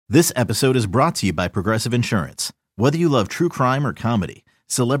This episode is brought to you by Progressive Insurance. Whether you love true crime or comedy,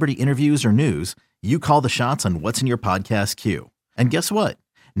 celebrity interviews or news, you call the shots on what's in your podcast queue. And guess what?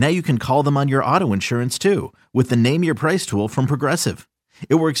 Now you can call them on your auto insurance too with the Name Your Price tool from Progressive.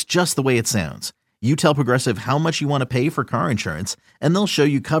 It works just the way it sounds. You tell Progressive how much you want to pay for car insurance, and they'll show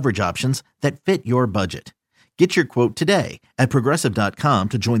you coverage options that fit your budget. Get your quote today at Progressive.com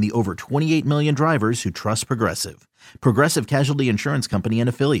to join the over 28 million drivers who trust Progressive. Progressive Casualty Insurance Company and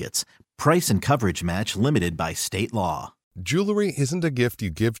Affiliates. Price and coverage match limited by state law. Jewelry isn't a gift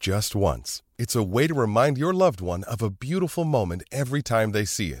you give just once. It's a way to remind your loved one of a beautiful moment every time they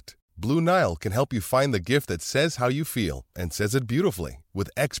see it. Blue Nile can help you find the gift that says how you feel and says it beautifully,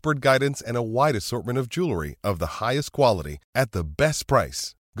 with expert guidance and a wide assortment of jewelry of the highest quality at the best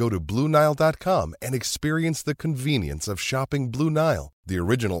price. Go to BlueNile.com and experience the convenience of shopping Blue Nile, the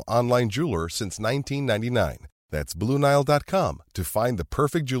original online jeweler since 1999. That's BlueNile.com to find the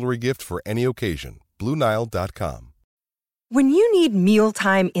perfect jewelry gift for any occasion. BlueNile.com. When you need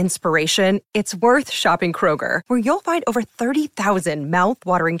mealtime inspiration, it's worth shopping Kroger, where you'll find over 30,000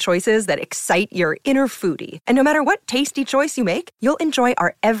 mouth-watering choices that excite your inner foodie. And no matter what tasty choice you make, you'll enjoy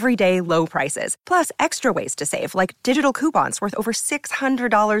our everyday low prices, plus extra ways to save, like digital coupons worth over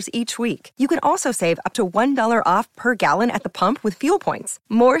 $600 each week. You can also save up to $1 off per gallon at the pump with fuel points.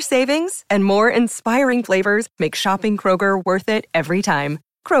 More savings and more inspiring flavors make shopping Kroger worth it every time.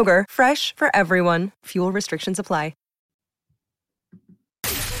 Kroger, fresh for everyone. Fuel restrictions apply.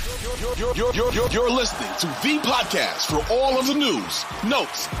 You're listening to the podcast for all of the news,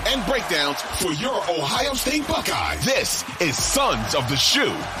 notes, and breakdowns for your Ohio State Buckeyes. This is Sons of the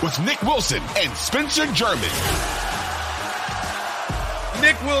Shoe with Nick Wilson and Spencer German.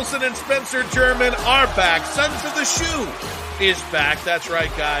 Nick Wilson and Spencer German are back. Sons of the Shoe is back. That's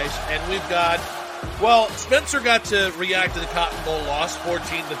right, guys. And we've got, well, Spencer got to react to the Cotton Bowl loss,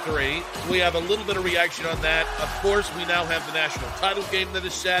 14-3. We have a little bit of reaction on that. Of course, we now have the national title game that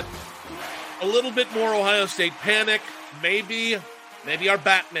is set. A little bit more Ohio State panic. Maybe our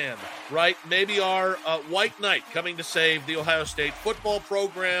Batman, right? Maybe our White Knight coming to save the Ohio State football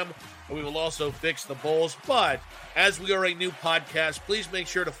program. And we will also fix the Bulls. But as we are a new podcast, please make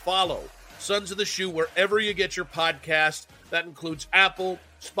sure to follow Sons of the Shoe wherever you get your podcast. That includes Apple,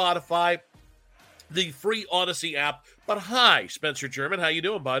 Spotify, the free Odyssey app. But hi, Spencer German. How you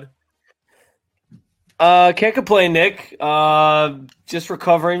doing, bud? Can't complain, Nick. Just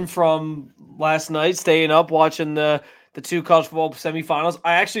recovering from last night, staying up, watching the two college football semifinals.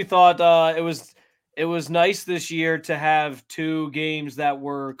 I actually thought it was nice this year to have two games that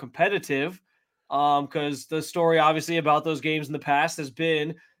were competitive, because the story obviously about those games in the past has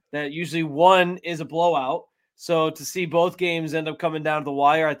been that usually one is a blowout. So to see both games end up coming down to the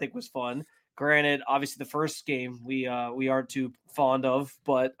wire, I think was fun. Granted, obviously the first game we aren't too fond of,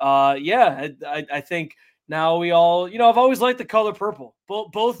 but I think now we all, I've always liked the color purple,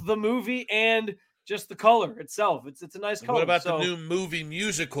 both the movie and just the color itself. It's a nice color. What about the new movie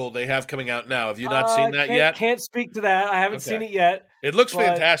musical they have coming out now? Have you not seen that yet? Can't speak to that. I haven't seen it yet. It looks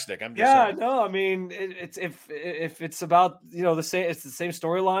fantastic. I'm just saying. No, I mean it's if it's about the same, it's the same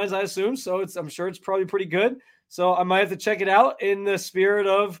storylines, I assume. So I'm sure it's probably pretty good. So I might have to check it out in the spirit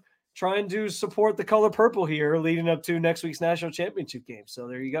of trying to support the color purple here leading up to next week's national championship game. So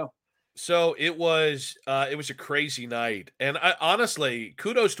there you go. So it was a crazy night. And I honestly,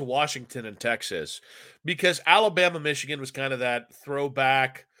 kudos to Washington and Texas, because Alabama, Michigan was kind of that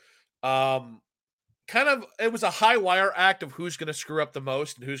throwback. It was a high wire act of who's going to screw up the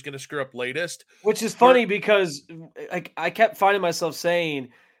most and who's going to screw up latest. Which is funny because I kept finding myself saying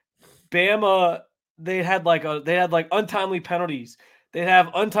Bama, they had untimely penalties. They'd have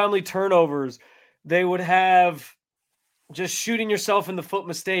untimely turnovers. They would have just shooting yourself in the foot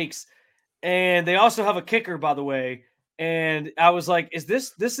mistakes. And they also have a kicker, by the way. And I was like,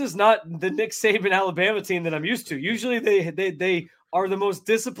 this is not the Nick Saban Alabama team that I'm used to. Usually they are the most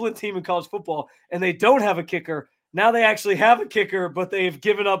disciplined team in college football, and they don't have a kicker. Now they actually have a kicker, but they've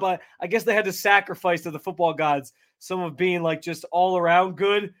given up. I guess they had to sacrifice to the football gods some of being like just all around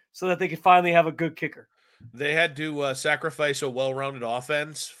good so that they could finally have a good kicker. They had to sacrifice a well-rounded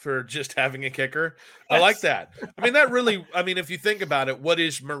offense for just having a kicker. I like that. I mean, if you think about it, what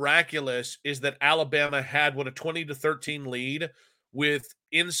is miraculous is that Alabama had a 20-13 lead with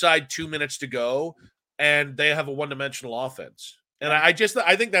inside 2 minutes to go, and they have a one-dimensional offense. And I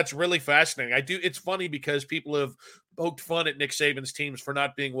think that's really fascinating. It's funny because people have poked fun at Nick Saban's teams for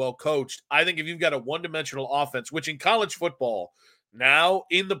not being well coached. I think if you've got a one-dimensional offense, which in college football now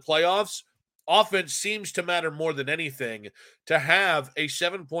in the playoffs, offense seems to matter more than anything. To have a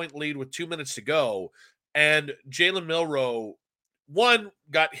 7-point lead with 2 minutes to go, and Jalen Milroe one,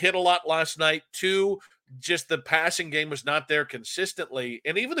 got hit a lot last night. Two, just the passing game was not there consistently.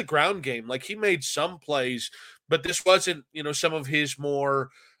 And even the ground game, like he made some plays, but this wasn't, some of his more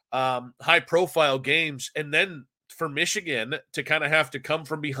high profile games. And then for Michigan to kind of have to come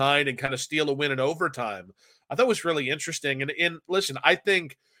from behind and kind of steal a win in overtime, I thought was really interesting. And listen, I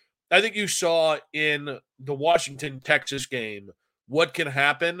think you saw in the Washington-Texas game what can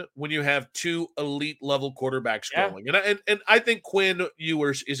happen when you have two elite level quarterbacks going. And I think Quinn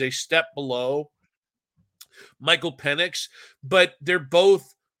Ewers is a step below Michael Penix, but they're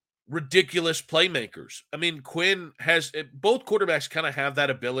both ridiculous playmakers. I mean, Quinn has both quarterbacks kind of have that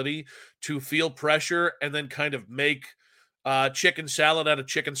ability to feel pressure and then kind of make chicken salad out of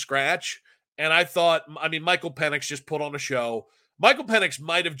chicken scratch. And I thought, Michael Penix just put on a show. Michael Penix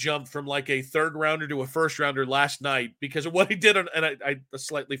might have jumped from like a third rounder to a first rounder last night because of what he did. And I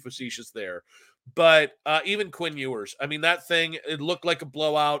slightly facetious there, but even Quinn Ewers, that thing, it looked like a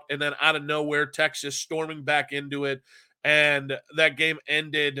blowout. And then out of nowhere, Texas storming back into it. And that game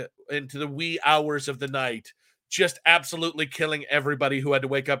ended into the wee hours of the night, just absolutely killing everybody who had to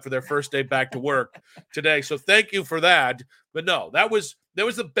wake up for their first day back to work today. So thank you for that. But no, that was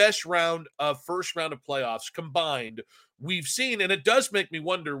the best first round of playoffs combined we've seen. And it does make me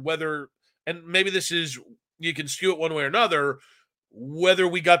wonder whether, and maybe this is, you can skew it one way or another, whether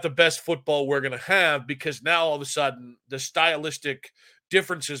we got the best football we're going to have, because now all of a sudden the stylistic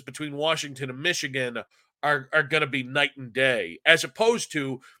differences between Washington and Michigan are going to be night and day, as opposed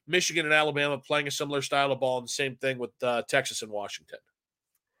to Michigan and Alabama playing a similar style of ball, and the same thing with Texas and Washington.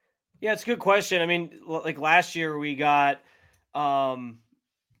 Yeah, it's a good question. Like last year we got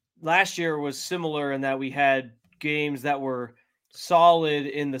last year was similar in that we had games that were solid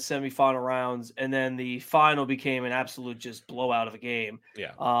in the semifinal rounds, and then the final became an absolute just blowout of a game.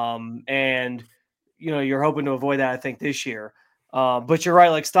 Yeah. And you're hoping to avoid that, I think, this year. But you're right,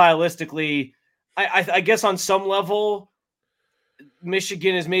 like stylistically, I guess on some level,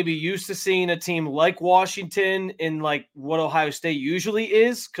 Michigan is maybe used to seeing a team like Washington in like what Ohio State usually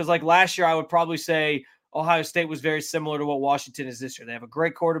is. Because like last year, I would probably say Ohio State was very similar to what Washington is this year. They have a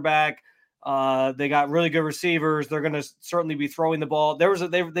great quarterback. They got really good receivers. They're going to certainly be throwing the ball.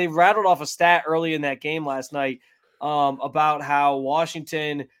 They rattled off a stat early in that game last night about how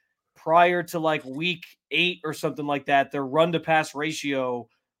Washington, prior to like week 8 or something like that, their run to pass ratio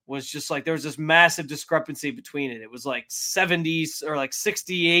was just like, there was this massive discrepancy between it. It was like 70s or like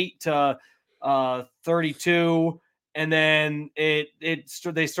 68 to 32. And then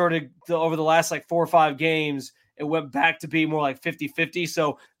they started over the last like 4 or 5 games, it went back to be more like 50-50.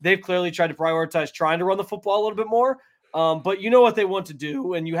 So they've clearly tried to prioritize trying to run the football a little bit more. But you know what they want to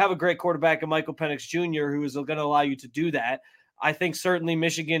do. And you have a great quarterback in Michael Penix Jr., who is going to allow you to do that. I think certainly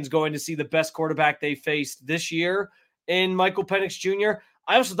Michigan's going to see the best quarterback they faced this year in Michael Penix Jr.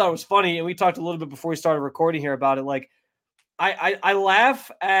 I also thought it was funny, and we talked a little bit before we started recording here about it. Like, I laugh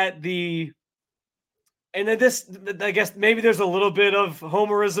at the, and then this, I guess maybe there's a little bit of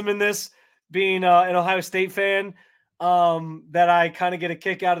homerism in this, being an Ohio State fan, that I kind of get a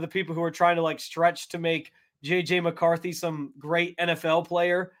kick out of the people who are trying to like stretch to make J.J. McCarthy some great NFL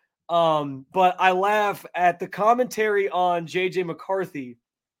player. But I laugh at the commentary on J.J. McCarthy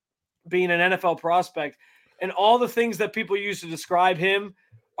being an NFL prospect, and all the things that people use to describe him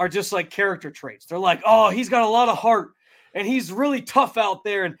are just like character traits. They're like, oh, he's got a lot of heart and he's really tough out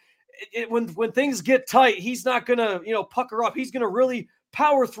there. And when things get tight, he's not going to, pucker up. He's going to really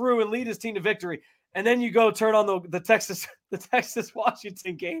power through and lead his team to victory. And then you go turn on the Texas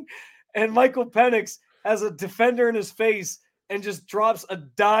Washington game, and Michael Penix has a defender in his face and just drops a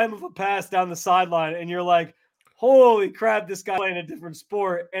dime of a pass down the sideline. And you're like, holy crap, this guy playing a different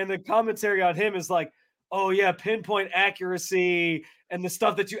sport. And the commentary on him is like, oh yeah, pinpoint accuracy and the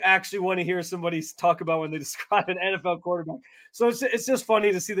stuff that you actually want to hear somebody talk about when they describe an NFL quarterback. So it's just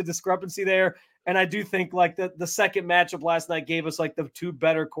funny to see the discrepancy there. And I do think like the second matchup last night gave us like the two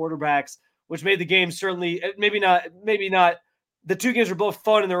better quarterbacks, which made the game certainly maybe not. The two games were both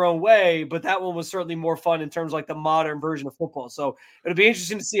fun in their own way, but that one was certainly more fun in terms of like the modern version of football. So it'll be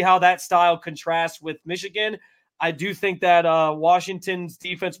interesting to see how that style contrasts with Michigan. I do think that Washington's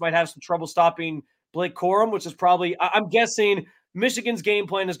defense might have some trouble stopping Blake Corum, which is probably, I'm guessing Michigan's game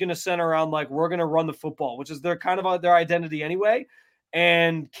plan is going to center around like, we're going to run the football, which is their kind of their identity anyway.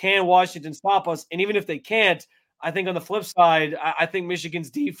 And can Washington stop us? And even if they can't, I think on the flip side, I think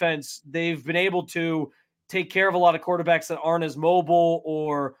Michigan's defense, they've been able to take care of a lot of quarterbacks that aren't as mobile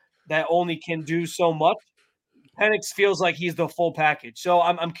or that only can do so much. Penix feels like he's the full package. So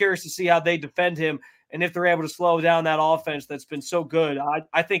I'm curious to see how they defend him and if they're able to slow down that offense that's been so good.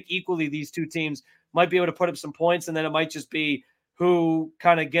 I think equally these two teams might be able to put up some points, and then it might just be who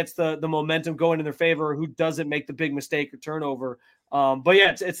kind of gets the momentum going in their favor, who doesn't make the big mistake or turnover. But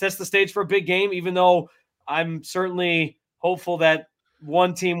yeah, it sets the stage for a big game, even though I'm certainly hopeful that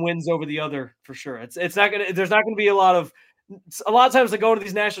one team wins over the other for sure. It's not gonna. There's not gonna be a lot of times I go to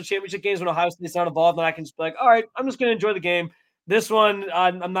these national championship games when Ohio State's not involved, and I can just be like, all right, I'm just gonna enjoy the game. This one,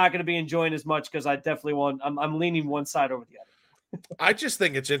 I'm not gonna be enjoying as much because I definitely I'm leaning one side over the other. I just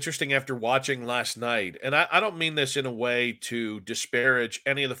think it's interesting after watching last night, and I don't mean this in a way to disparage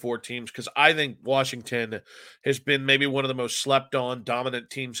any of the four teams, because I think Washington has been maybe one of the most slept-on, dominant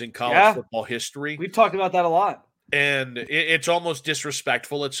teams in college football history. We've talked about that a lot. And it's almost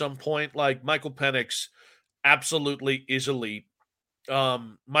disrespectful at some point. Like, Michael Penix absolutely is elite.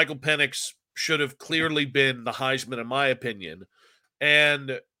 Michael Penix should have clearly been the Heisman, in my opinion.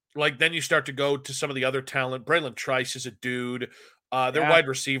 And like, then you start to go to some of the other talent. Braylon Trice is a dude. They're wide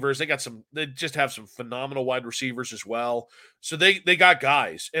receivers. They just have some phenomenal wide receivers as well. So they got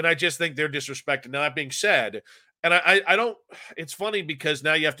guys. And I just think they're disrespected. Now, that being said, and I don't, it's funny because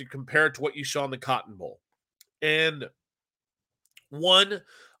now you have to compare it to what you saw in the Cotton Bowl. And one,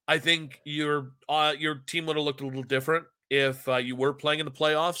 I think your team would have looked a little different if you were playing in the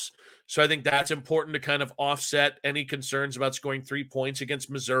playoffs. So I think that's important to kind of offset any concerns about scoring 3 points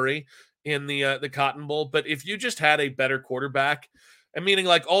against Missouri in the Cotton Bowl. But if you just had a better quarterback, and meaning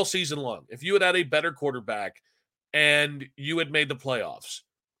like all season long, if you had a better quarterback and you had made the playoffs,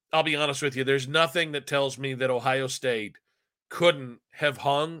 I'll be honest with you, there's nothing that tells me that Ohio State couldn't have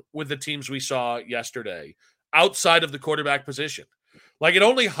hung with the teams we saw yesterday outside of the quarterback position. Like, it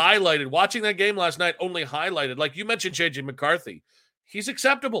only highlighted, watching that game last night only highlighted, like you mentioned, J.J. McCarthy. He's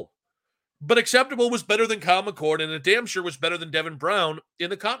acceptable. But acceptable was better than Kyle McCord, and it damn sure was better than Devin Brown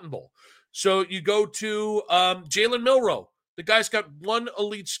in the Cotton Bowl. So you go to Jalen Milroe. The guy's got one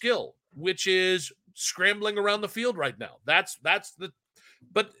elite skill, which is scrambling around the field right now.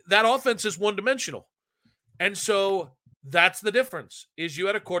 But that offense is one-dimensional. And so that's the difference, is you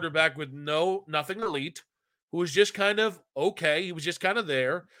had a quarterback with nothing elite, who was just kind of okay. He was just kind of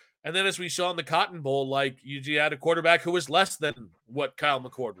there. And then as we saw in the Cotton Bowl, like, you had a quarterback who was less than what Kyle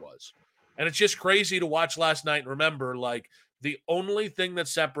McCord was. And it's just crazy to watch last night and remember, like, the only thing that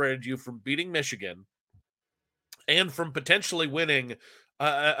separated you from beating Michigan and from potentially winning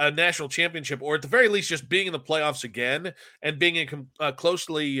a national championship, or at the very least just being in the playoffs again and being in a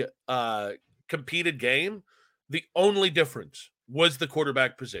closely competed game, the only difference was the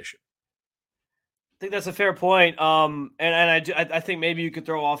quarterback position. I think that's a fair point. And I think maybe you could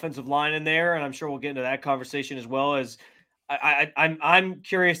throw offensive line in there, and I'm sure we'll get into that conversation as well. As I'm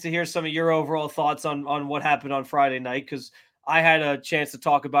curious to hear some of your overall thoughts on what happened on Friday night, because I had a chance to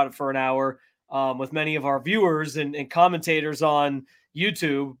talk about it for an hour with many of our viewers and commentators on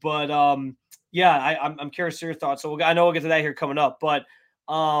YouTube. But I'm curious to your thoughts. So I know we'll get to that here coming up. But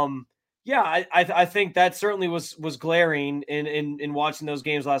I think that certainly was glaring in watching those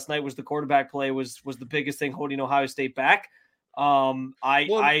games last night. Was the quarterback play was the biggest thing holding Ohio State back. And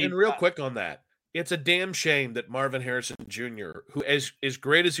real quick on that, it's a damn shame that Marvin Harrison Jr., who as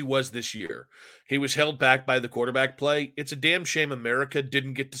great as he was this year, he was held back by the quarterback play. It's a damn shame America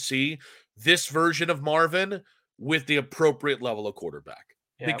didn't get to see this version of Marvin with the appropriate level of quarterback.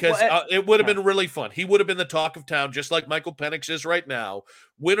 Yeah, because it would have been really fun. He would have been the talk of town, just like Michael Penix is right now.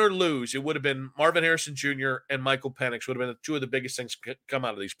 Win or lose, it would have been Marvin Harrison Jr. and Michael Penix would have been two of the biggest things to come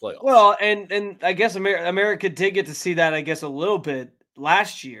out of these playoffs. Well, and I guess America did get to see that, I guess, a little bit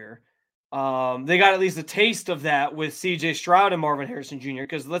last year. They got at least a taste of that with C.J. Stroud and Marvin Harrison Jr.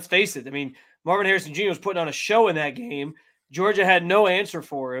 Because let's face it, I mean, Marvin Harrison Jr. was putting on a show in that game. Georgia had no answer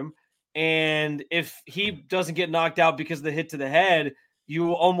for him. And if he doesn't get knocked out because of the hit to the head,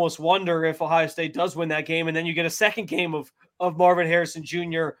 you almost wonder if Ohio State does win that game, and then you get a second game of Marvin Harrison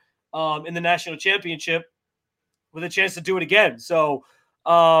Jr. In the national championship with a chance to do it again. So,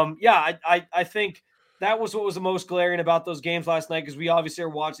 I think that was what was the most glaring about those games last night, because we obviously are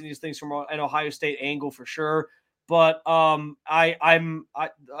watching these things from an Ohio State angle for sure. But one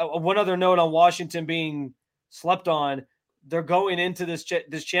other note on Washington being slept on. They're going into this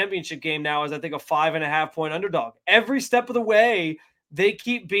championship game now as, I think, a 5.5-point underdog. Every step of the way, they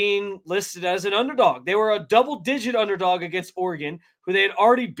keep being listed as an underdog. They were a double-digit underdog against Oregon, who they had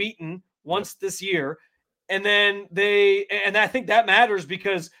already beaten once this year. And then I think that matters,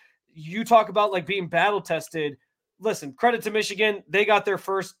 because you talk about like being battle-tested. Listen, credit to Michigan. They got their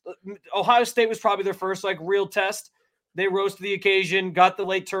first – Ohio State was probably their first like real test. They rose to the occasion, got the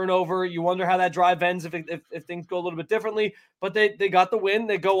late turnover. You wonder how that drive ends if things go a little bit differently. But they got the win.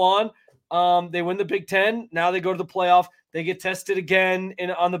 They go on. They win the Big Ten. Now they go to the playoff. They get tested again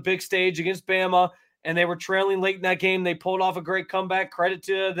on the big stage against Bama. and they were trailing late in that game. They pulled off a great comeback. Credit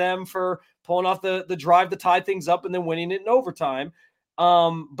to them for pulling off the drive to tie things up and then winning it in overtime.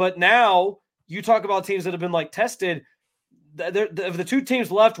 But now you talk about teams that have been like tested. Of the two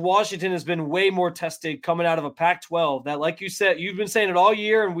teams left, Washington has been way more tested coming out of a Pac-12 that, like you said, you've been saying it all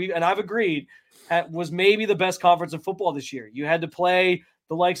year, and I've agreed, was maybe the best conference in football this year. You had to play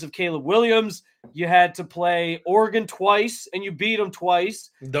the likes of Caleb Williams. You had to play Oregon twice, and you beat them twice.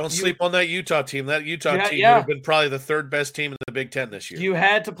 Don't sleep on that Utah team. That Utah team would have been probably the third best team in the Big Ten this year. You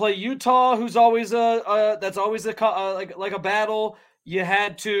had to play Utah, who's always that's always like a battle. You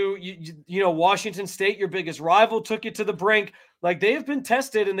had to, Washington State, your biggest rival, took you to the brink. Like, they have been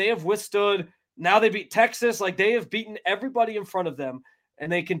tested and they have withstood. Now they beat Texas. Like, they have beaten everybody in front of them,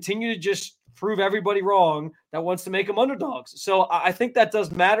 and they continue to just prove everybody wrong that wants to make them underdogs. So I think that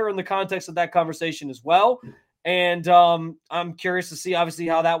does matter in the context of that conversation as well. And I'm curious to see, obviously,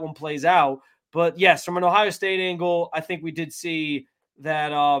 how that one plays out. But yes, from an Ohio State angle, I think we did see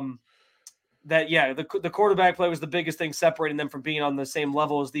that the quarterback play was the biggest thing separating them from being on the same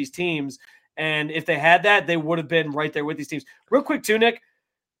level as these teams. And if they had that, they would have been right there with these teams. Real quick too, Nick,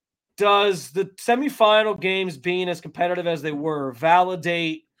 does the semifinal games being as competitive as they were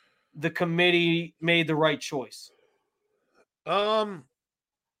validate the committee made the right choice? I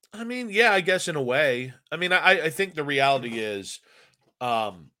mean, yeah, I guess in a way. I mean, I think the reality is,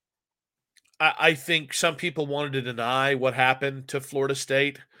 I think some people wanted to deny what happened to Florida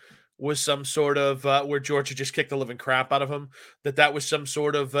State was some sort of where Georgia just kicked the living crap out of them, that was some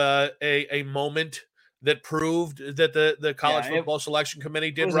sort of a moment that proved that the college football selection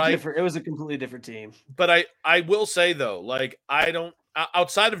committee did right. It was a completely different team. But I will say, though, like, I don't,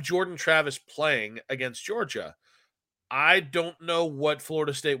 outside of Jordan Travis playing against Georgia, I don't know what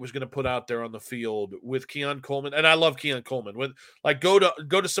Florida State was going to put out there on the field with Keon Coleman. And I love Keon Coleman. With, like, go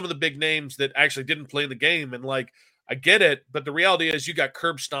to some of the big names that actually didn't play in the game, and, like, I get it, but the reality is you got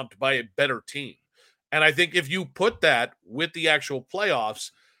curb stomped by a better team. And I think if you put that with the actual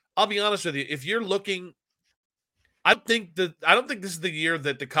playoffs, I'll be honest with you, if you're looking, I don't think this is the year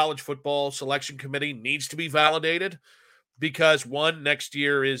that the college football selection committee needs to be validated, because one, next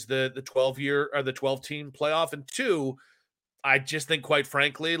year is the 12-year or the 12-team playoff, and two, I just think, quite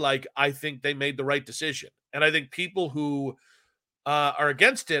frankly, like, I think they made the right decision. And I think people who are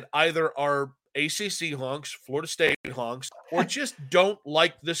against it either are ACC honks, Florida State honks, or just don't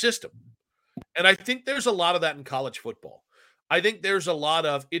like the system. And I think there's a lot of that in college football. I think there's a lot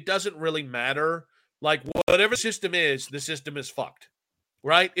of, it doesn't really matter. Like, whatever system is, the system is fucked,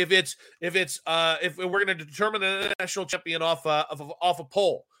 right? If we're going to determine a national champion off a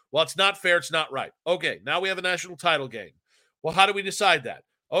poll, well, it's not fair, it's not right. Okay, now we have a national title game. Well, how do we decide that?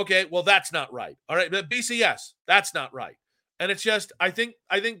 Okay, well, that's not right. All right, but BCS, that's not right. And it's just, I think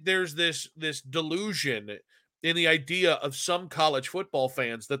there's this delusion in the idea of some college football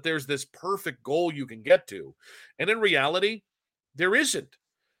fans that there's this perfect goal you can get to. And in reality, there isn't.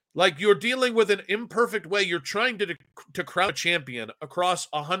 Like, you're dealing with an imperfect way. You're trying to crown a champion across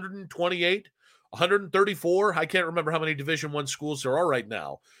 128, 134. I can't remember how many Division I schools there are right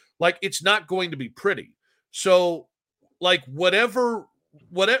now. Like, it's not going to be pretty. So, like, whatever,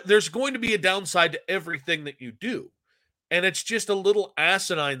 there's going to be a downside to everything that you do. And it's just a little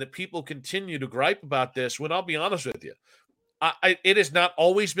asinine that people continue to gripe about this, when I'll be honest with you, it has not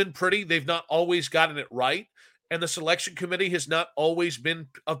always been pretty. They've not always gotten it right. And the selection committee has not always been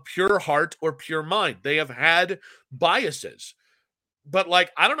of pure heart or pure mind. They have had biases. But,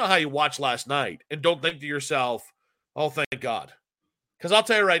 like, I don't know how you watch last night and don't think to yourself, oh, thank God. Because I'll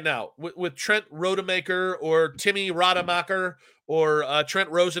tell you right now, with Trent Rodemaker or Timmy Rademacher or Trent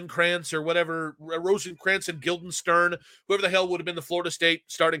Rosenkrantz or whatever, Rosenkrantz and Guildenstern, whoever the hell would have been the Florida State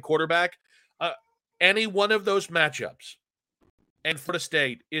starting quarterback, any one of those matchups, and Florida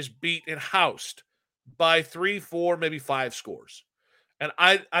State is beat and housed by 3, 4, maybe 5 scores. And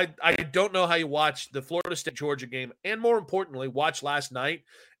I don't know how you watch the Florida State-Georgia game, and more importantly, watch last night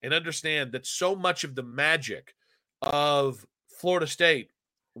and understand that so much of the magic of Florida State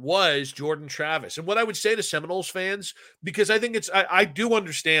was Jordan Travis. And what I would say to Seminoles fans, because I think I do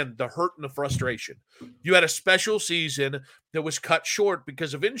understand the hurt and the frustration. You had a special season that was cut short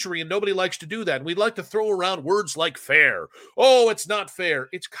because of injury, and nobody likes to do that. And we'd like to throw around words like fair. Oh, it's not fair.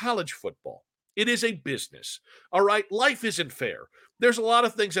 It's college football. It is a business. All right? Life isn't fair. There's a lot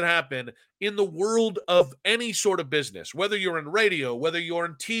of things that happen in the world of any sort of business, whether you're in radio, whether you're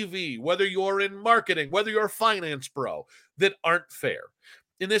in TV, whether you're in marketing, whether you're a finance bro, that aren't fair.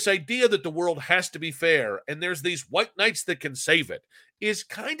 And this idea that the world has to be fair and there's these white knights that can save it is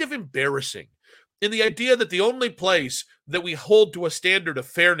kind of embarrassing. in the idea that the only place that we hold to a standard of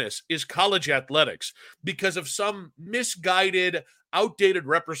fairness is college athletics because of some misguided, outdated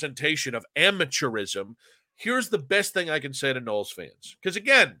representation of amateurism, here's the best thing I can say to Noles fans. Because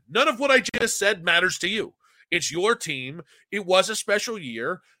again, none of what I just said matters to you. It's your team. It was a special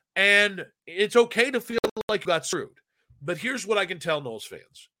year, and it's okay to feel like you got screwed. But here's what I can tell Noles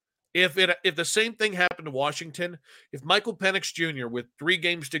fans. If the same thing happened to Washington, if Michael Penix Jr. with 3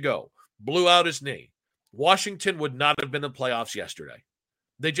 games to go blew out his knee, Washington would not have been in the playoffs yesterday.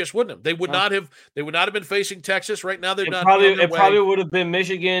 They just wouldn't have. They would not have been facing Texas right now. It probably would have been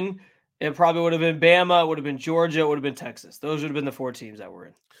Michigan. It probably would have been Bama. It would have been Georgia. It would have been Texas. Those would have been the 4 teams that were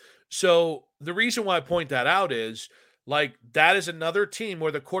in. So the reason why I point that out is, like, that is another team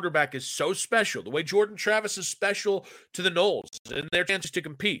where the quarterback is so special. The way Jordan Travis is special to the Noles and their chances to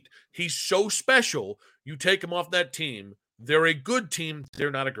compete. He's so special, you take him off that team. They're a good team.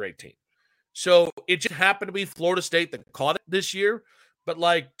 They're not a great team. So it just happened to be Florida State that caught it this year. But,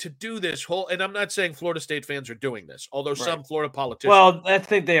 like, to do this whole – and I'm not saying Florida State fans are doing this, although some Florida politicians – well, I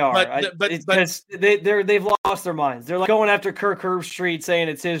think they are. But they've lost their minds. They're, like, going after Kirk Herbstreit, saying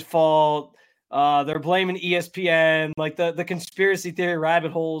it's his fault. They're blaming ESPN. Like, the conspiracy theory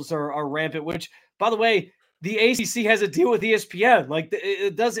rabbit holes are rampant, which, by the way, the ACC has a deal with ESPN. Like,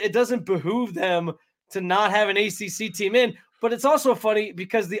 it doesn't behoove them to not have an ACC team in. But it's also funny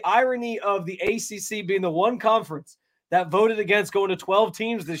because the irony of the ACC being the one conference that voted against going to 12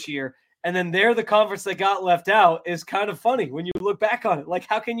 teams this year, and then they're the conference that got left out is kind of funny when you look back on it. Like,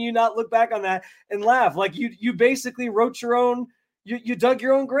 how can you not look back on that and laugh? Like, you basically wrote your own, you dug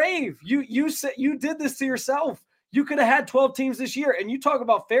your own grave. You said you did this to yourself. You could have had 12 teams this year. And you talk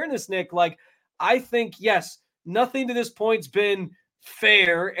about fairness, Nick. Like, I think, yes, nothing to this point's been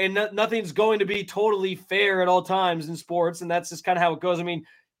fair, and nothing's going to be totally fair at all times in sports, and that's just kind of how it goes. I mean,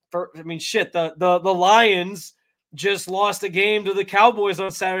 the Lions just lost a game to the Cowboys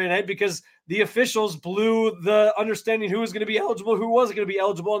on Saturday night because the officials blew the understanding who was going to be eligible, who wasn't going to be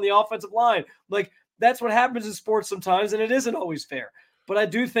eligible on the offensive line. Like, that's what happens in sports sometimes, and it isn't always fair. But I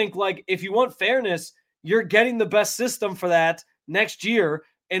do think, like, if you want fairness, you're getting the best system for that next year,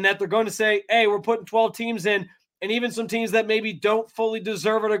 and that they're going to say, hey, we're putting 12 teams in, and even some teams that maybe don't fully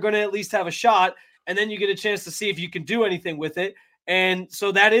deserve it are going to at least have a shot, and then you get a chance to see if you can do anything with it. And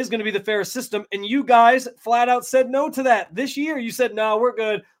so that is going to be the fairest system. And you guys flat out said no to that. This year you said, no, we're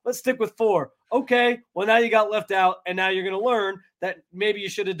good. Let's stick with 4. Okay, well, now you got left out, and now you're going to learn that maybe you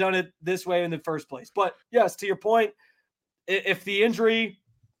should have done it this way in the first place. But, yes, to your point, if the injury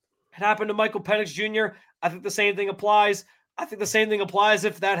had happened to Michael Penix Jr., I think the same thing applies. I think the same thing applies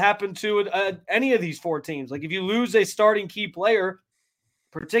if that happened to any of these 4 teams. Like, if you lose a starting key player,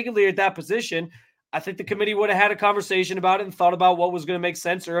 particularly at that position, I think the committee would have had a conversation about it and thought about what was going to make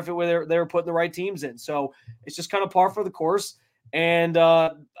sense, or if it were they were putting the right teams in. So it's just kind of par for the course. And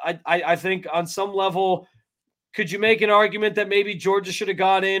I think on some level, could you make an argument that maybe Georgia should have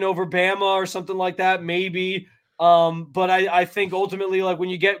got in over Bama or something like that? Maybe. But I think ultimately, like, when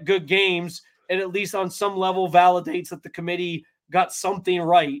you get good games, it at least on some level validates that the committee got something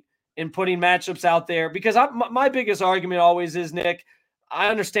right in putting matchups out there. Because my biggest argument always is, Nick, I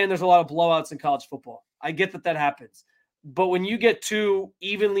understand there's a lot of blowouts in college football. I get that happens. But when you get 2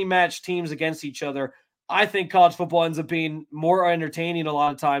 evenly matched teams against each other, I think college football ends up being more entertaining a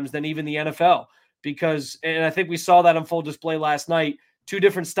lot of times than even the NFL. Because, and I think we saw that on full display last night, 2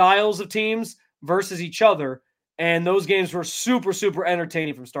 different styles of teams versus each other. And those games were super, super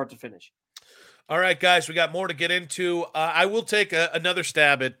entertaining from start to finish. All right, guys, we got more to get into. I will take another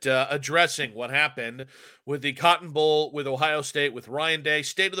stab at addressing what happened with the Cotton Bowl with Ohio State, with Ryan Day,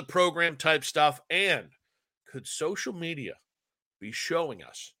 state of the program type stuff. And could social media be showing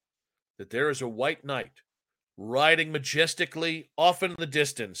us that there is a white knight riding majestically off in the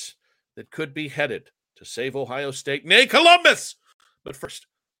distance that could be headed to save Ohio State, nay, Columbus? But first,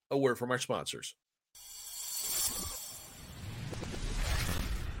 a word from our sponsors.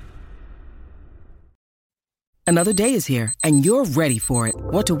 Another day is here, and you're ready for it.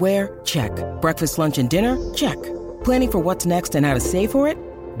 What to wear? Check. Breakfast, lunch, and dinner? Check. Planning for what's next and how to save for it?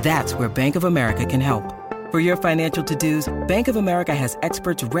 That's where Bank of America can help. For your financial to-dos, Bank of America has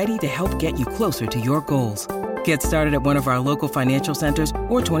experts ready to help get you closer to your goals. Get started at one of our local financial centers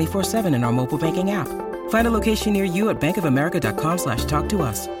or 24/7 in our mobile banking app. Find a location near you at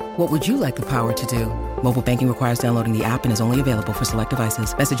bankofamerica.com/talktous. What would you like the power to do? Mobile banking requires downloading the app and is only available for select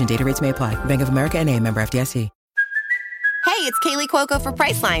devices. Message and data rates may apply. Bank of America NA, member FDIC. Hey, it's Kaylee Cuoco for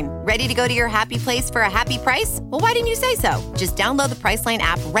Priceline. Ready to go to your happy place for a happy price? Well, why didn't you say so? Just download the Priceline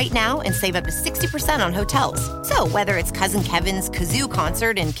app right now and save up to 60% on hotels. So whether it's Cousin Kevin's Kazoo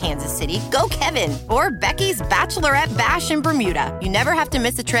Concert in Kansas City, go Kevin, or Becky's Bachelorette Bash in Bermuda, you never have to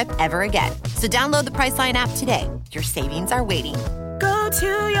miss a trip ever again. So download the Priceline app today. Your savings are waiting. Go to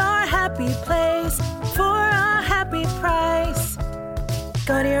your happy place for a happy price.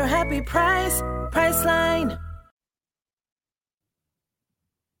 Go to your happy price, Priceline.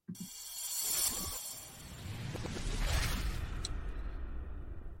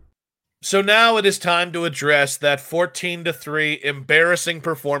 So now it is time to address that 14-3 embarrassing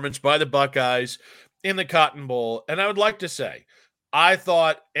performance by the Buckeyes in the Cotton Bowl. And I would like to say, I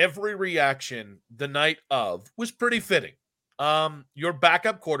thought every reaction the night of was pretty fitting. Your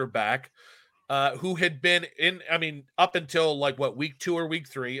backup quarterback, who had been up until week 2 or week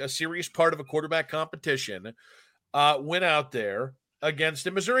 3, a serious part of a quarterback competition, went out there against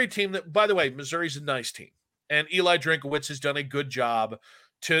a Missouri team that, by the way, Missouri's a nice team. And Eli Drinkwitz has done a good job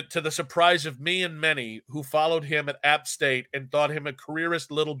to the surprise of me and many who followed him at App State and thought him a careerist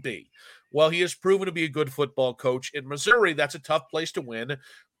little B. Well, he has proven to be a good football coach. In Missouri, that's a tough place to win,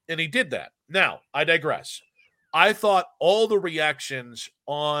 and he did that. Now, I digress. I thought all the reactions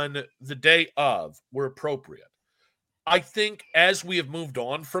on the day of were appropriate. I think as we have moved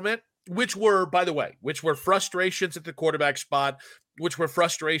on from it, which were frustrations at the quarterback spot, which were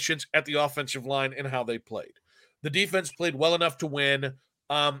frustrations at the offensive line and how they played. The defense played well enough to win.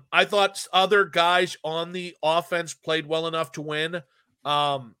 I thought other guys on the offense played well enough to win.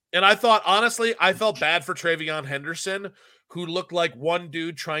 And I thought, honestly, I felt bad for Travion Henderson, who looked like one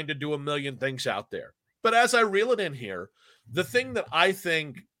dude trying to do a million things out there. But as I reel it in here, the thing that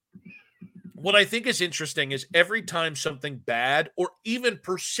what I think is interesting is every time something bad or even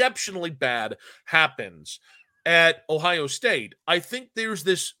perceptionally bad happens at Ohio State, I think there's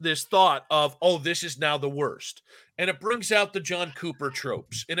this thought of, oh, this is now the worst. And it brings out the John Cooper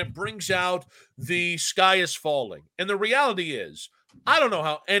tropes, and it brings out the sky is falling. And the reality is, I don't know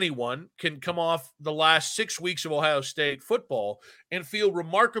how anyone can come off the last 6 weeks of Ohio State football and feel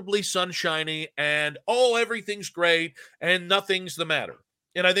remarkably sunshiny and, oh, everything's great and nothing's the matter.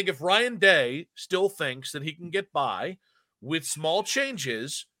 And I think if Ryan Day still thinks that he can get by with small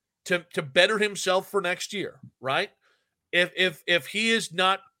changes to better himself for next year, right? If he is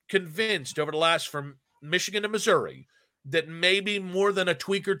not convinced over the last from Michigan to Missouri that maybe more than a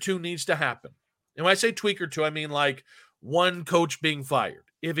tweak or two needs to happen. And when I say tweak or two, I mean like one coach being fired.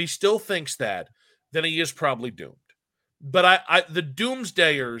 If he still thinks that, then he is probably doomed. But the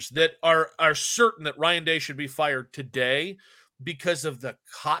doomsdayers that are certain that Ryan Day should be fired today because of the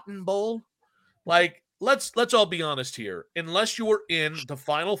Cotton Bowl, like, let's all be honest here. Unless you were in the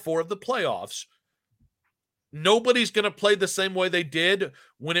Final Four of the playoffs, nobody's going to play the same way they did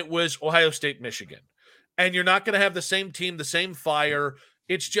when it was Ohio State, Michigan. And you're not going to have the same team, the same fire.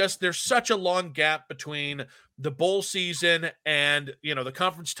 It's just there's such a long gap between the bowl season and, the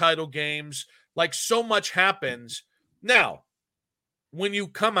conference title games. Like, so much happens. Now, when you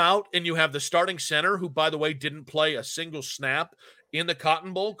come out and you have the starting center, who, by the way, didn't play a single snap in the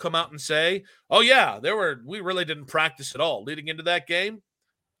Cotton Bowl, come out and say, oh, yeah, we really didn't practice at all leading into that game.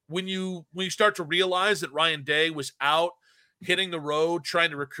 When you start to realize that Ryan Day was out hitting the road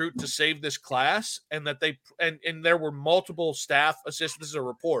trying to recruit to save this class, and that and there were multiple staff assistants, this is a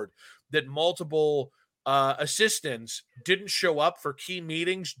report, that multiple assistants didn't show up for key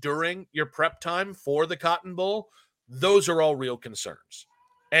meetings during your prep time for the Cotton Bowl, those are all real concerns.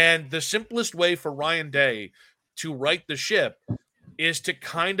 And the simplest way for Ryan Day to right the ship is to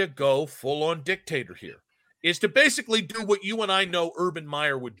kind of go full-on dictator here, is to basically do what you and I know Urban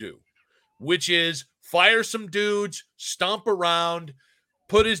Meyer would do, which is fire some dudes, stomp around,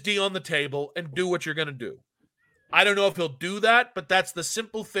 put his D on the table, and do what you're going to do. I don't know if he'll do that, but that's the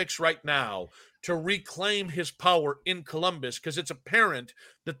simple fix right now to reclaim his power in Columbus, because it's apparent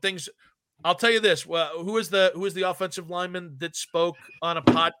that things – I'll tell you this. Well, who is the offensive lineman that spoke on a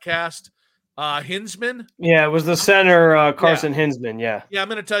podcast? Hinsman? Yeah, it was the center, Carson Hinsman, yeah. Yeah, I'm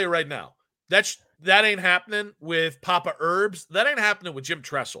going to tell you right now. That ain't happening with Papa Herbs. That ain't happening with Jim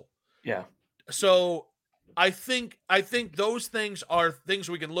Tressel. Yeah. So I think those things are things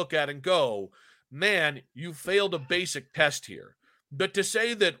we can look at and go, man, you failed a basic test here. But to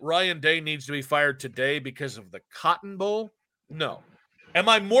say that Ryan Day needs to be fired today because of the Cotton Bowl, no. Am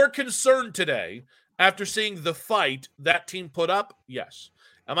I more concerned today after seeing the fight that team put up? Yes.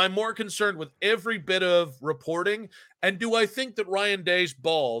 Am I more concerned with every bit of reporting? And do I think that Ryan Day's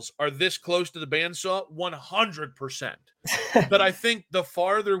balls are this close to the bandsaw? 100%. But I think the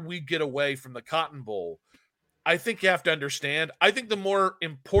farther we get away from the Cotton Bowl, I think you have to understand. I think the more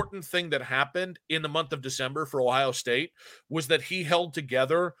important thing that happened in the month of December for Ohio State was that he held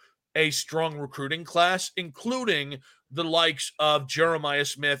together a strong recruiting class, including the likes of Jeremiah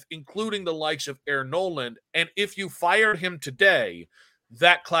Smith, including the likes of Aaron Noland. And if you fired him today,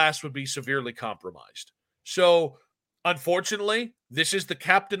 that class would be severely compromised. So, unfortunately, this is the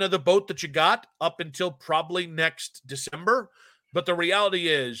captain of the boat that you got up until probably next December. But the reality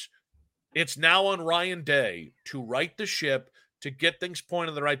is, it's now on Ryan Day to right the ship, to get things pointed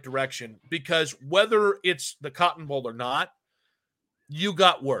in the right direction, because whether it's the Cotton Bowl or not, you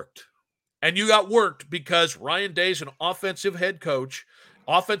got worked. And you got worked because Ryan Day's an offensive head coach,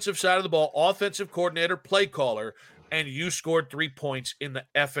 offensive side of the ball, offensive coordinator, play caller, and you scored 3 points in the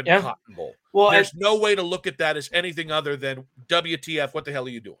effing Cotton Bowl. Well, there's no way to look at that as anything other than WTF, what the hell are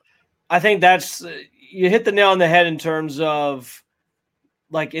you doing? I think that's you hit the nail on the head in terms of,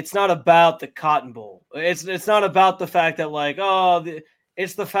 like, it's not about the Cotton Bowl. It's not about the fact that, like,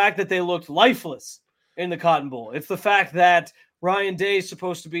 it's the fact that they looked lifeless in the Cotton Bowl. It's the fact that Ryan Day is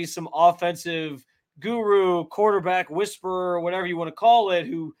supposed to be some offensive guru, quarterback whisperer, whatever you want to call it,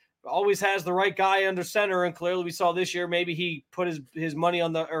 who always has the right guy under center. And clearly we saw this year, maybe he put his money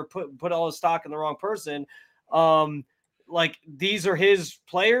on put all his stock in the wrong person. Like, these are his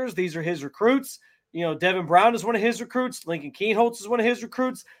players. These are his recruits. You know, Devin Brown is one of his recruits. Lincoln Kienholz is one of his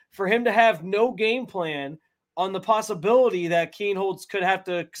recruits. For him to have no game plan on the possibility that Kienholz could have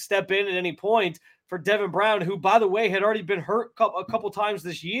to step in at any point for Devin Brown, who, by the way, had already been hurt a couple times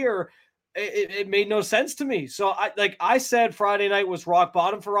this year, it made no sense to me. So, I said Friday night was rock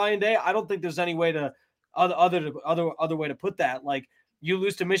bottom for Ryan Day. I don't think there's any way to other way to put that. Like, you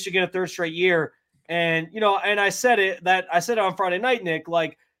lose to Michigan a third straight year, and I said it on Friday night, Nick.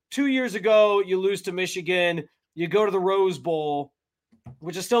 Like, 2 years ago, you lose to Michigan, you go to the Rose Bowl,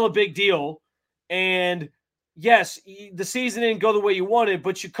 which is still a big deal. And yes, the season didn't go the way you wanted,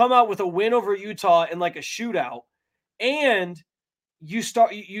 but you come out with a win over Utah in like a shootout. And you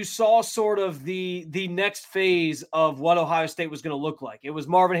saw sort of the next phase of what Ohio State was going to look like. It was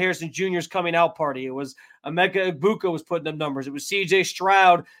Marvin Harrison Jr.'s coming out party. It was Emeka Egbuka was putting up numbers. It was CJ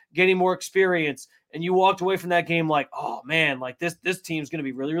Stroud getting more experience. And you walked away from that game like, oh man, like this team's going to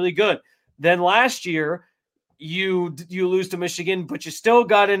be really, really good. Then last year you lose to Michigan, but you still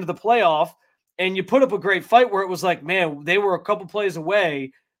got into the playoff and you put up a great fight where it was like, man, they were a couple plays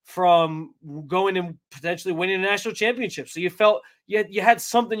away from going and potentially winning a national championship. So you felt you had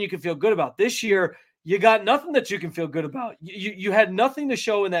something you could feel good about. This year, you got nothing that you can feel good about. You had nothing to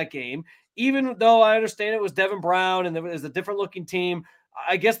show in that game, even though I understand it was Devin Brown and it was a different looking team.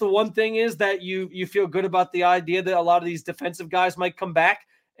 I guess the one thing is that you feel good about the idea that a lot of these defensive guys might come back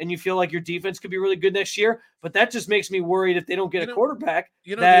and you feel like your defense could be really good next year. But that just makes me worried if they don't get a quarterback.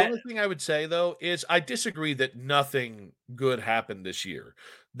 The only thing I would say, though, is I disagree that nothing good happened this year.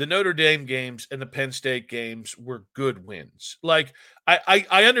 The Notre Dame games and the Penn State games were good wins. Like,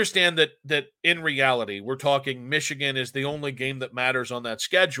 I understand that in reality, we're talking Michigan is the only game that matters on that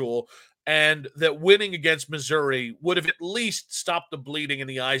schedule, and that winning against Missouri would have at least stopped the bleeding in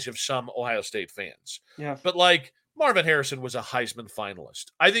the eyes of some Ohio State fans. Yeah. But, like, Marvin Harrison was a Heisman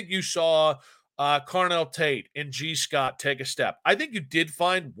finalist. I think you saw Carnell Tate and G. Scott take a step. I think you did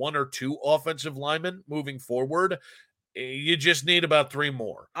find one or two offensive linemen moving forward. You just need about three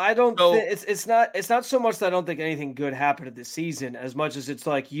more. I don't. It's not so much that I don't think anything good happened this season, as much as it's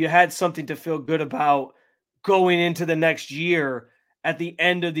like you had something to feel good about going into the next year at the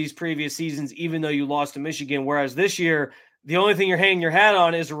end of these previous seasons, even though you lost to Michigan. Whereas this year, the only thing you're hanging your hat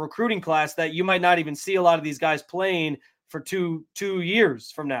on is a recruiting class that you might not even see a lot of these guys playing for two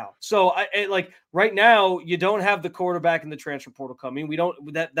years from now. So like right now, you don't have the quarterback in the transfer portal coming. We don't,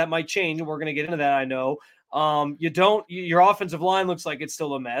 that might change. And we're going to get into that. I know. Your offensive line looks like it's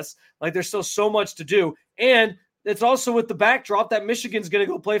still a mess. Like there's still so much to do. And it's also with the backdrop that Michigan's going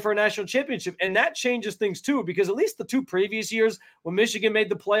to go play for a national championship. And that changes things too, because at least the two previous years when Michigan made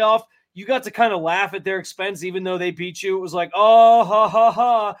the playoff, you got to kind of laugh at their expense, even though they beat you. It was like, oh, ha, ha,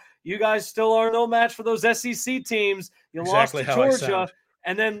 ha. You guys still are no match for those SEC teams. You exactly lost to Georgia.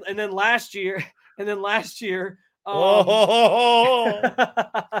 And then last year, and then last year it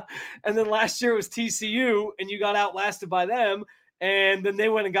was TCU and you got outlasted by them. And then they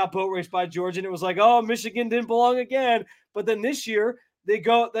went and got boat raced by Georgia. And it was like, oh, Michigan didn't belong again. But then this year they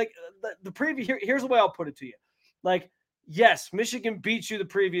go like the previous here's the way I'll put it to you. Like, yes, Michigan beat you the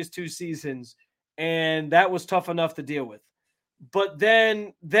previous two seasons, and that was tough enough to deal with. But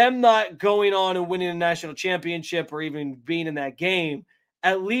then them not going on and winning a national championship or even being in that game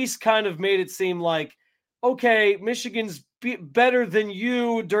at least kind of made it seem like, okay, Michigan's better than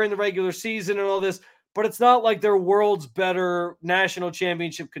you during the regular season and all this, but it's not like they're world's better national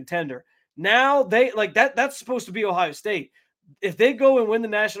championship contender. Now they like that's supposed to be Ohio State. If they go and win the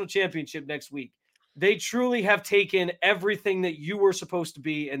national championship next week, they truly have taken everything that you were supposed to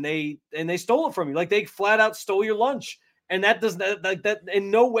be, and they stole it from you. Like they flat out stole your lunch. And that does not, like that in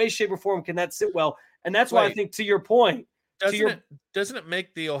no way, shape, or form can that sit well. And that's why I think, to your point, doesn't it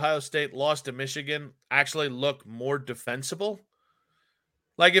make the Ohio State loss to Michigan actually look more defensible?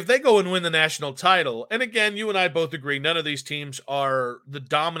 Like if they go and win the national title, and again, you and I both agree, none of these teams are the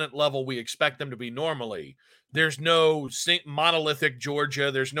dominant level we expect them to be normally. There's no monolithic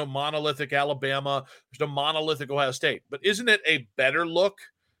Georgia. There's no monolithic Alabama. There's no monolithic Ohio State. But isn't it a better look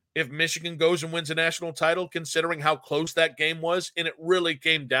if Michigan goes and wins a national title, considering how close that game was, and it really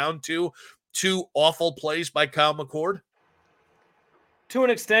came down to 2 awful plays by Kyle McCord? To an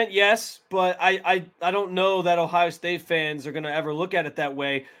extent, yes, but I don't know that Ohio State fans are going to ever look at it that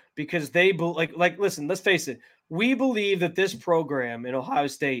way, because they listen, let's face it. We believe that this program in Ohio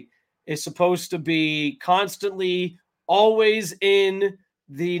State is supposed to be constantly always in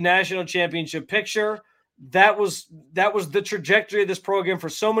the national championship picture. That was the trajectory of this program for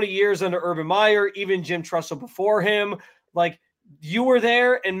so many years under Urban Meyer, even Jim Tressel before him. Like, you were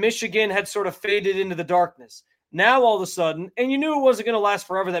there and Michigan had sort of faded into the darkness. Now all of a sudden, and you knew it wasn't going to last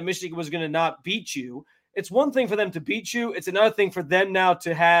forever, that Michigan was going to not beat you. It's one thing for them to beat you. It's another thing for them now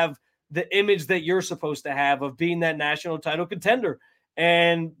to have the image that you're supposed to have of being that national title contender.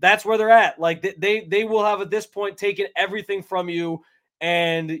 And that's where they're at. Like they will have at this point taken everything from you,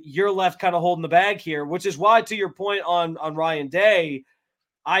 and you're left kind of holding the bag here, which is why, to your point on Ryan Day,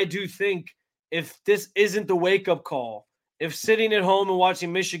 I do think if this isn't the wake-up call, if sitting at home and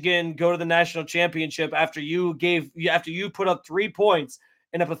watching Michigan go to the national championship after you put up 3 points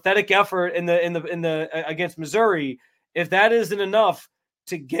in a pathetic effort in the against Missouri, if that isn't enough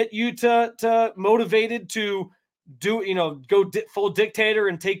to get you to motivated to go full dictator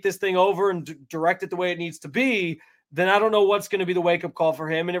and take this thing over and direct it the way it needs to be, then I don't know what's going to be the wake-up call for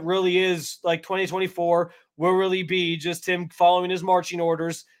him. And it really is like 2024 will really be just him following his marching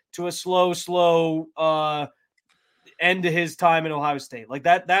orders to a slow end to his time in Ohio State. Like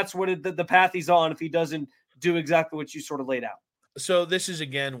that's what the path he's on if he doesn't do exactly what you sort of laid out. So this is,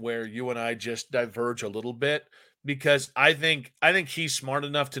 again, where you and I just diverge a little bit, because I think he's smart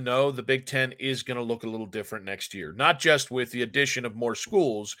enough to know the Big Ten is going to look a little different next year, not just with the addition of more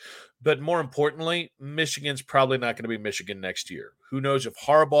schools, but more importantly, Michigan's probably not going to be Michigan next year. Who knows if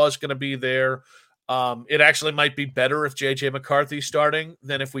Harbaugh is going to be there? It actually might be better if J.J. McCarthy's starting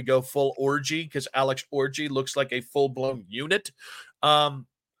than if we go full Orji, because Alex Orji looks like a full-blown unit. So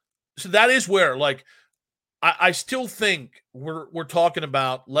that is where, like, I still think we're talking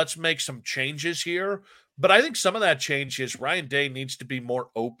about let's make some changes here. But I think some of that change is Ryan Day needs to be more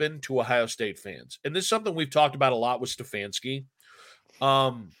open to Ohio State fans. And this is something we've talked about a lot with Stefanski.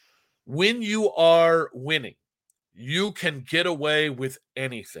 When you are winning, you can get away with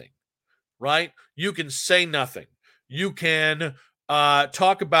anything, right? You can say nothing. You can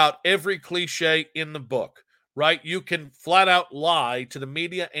talk about every cliche in the book, right? You can flat out lie to the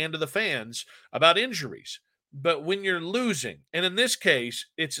media and to the fans about injuries. But when you're losing, and in this case,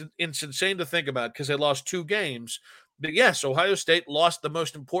 it's insane to think about because they lost 2 games. But yes, Ohio State lost the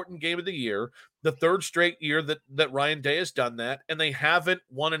most important game of the year, the 3rd straight year that Ryan Day has done that, and they haven't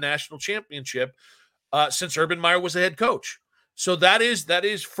won a national championship since Urban Meyer was the head coach. So that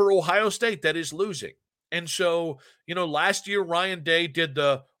is for Ohio State, that is losing. And so, last year Ryan Day did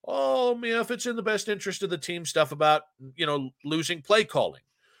if it's in the best interest of the team stuff about, losing play calling.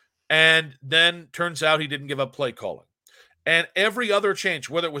 And then turns out he didn't give up play calling. And every other change,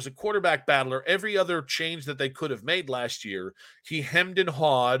 whether it was a quarterback battle or every other change that they could have made last year, he hemmed and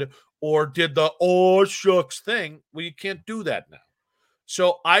hawed or did the shucks thing. Well, you can't do that now.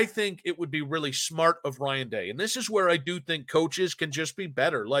 So I think it would be really smart of Ryan Day. And this is where I do think coaches can just be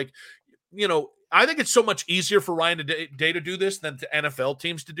better. Like, I think it's so much easier for Ryan Day to do this than to NFL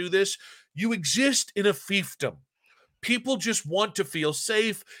teams to do this. You exist in a fiefdom. People just want to feel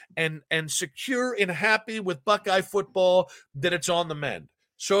safe and secure and happy with Buckeye football, that it's on the mend.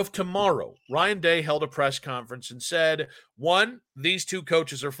 So if tomorrow Ryan Day held a press conference and said, 1, these 2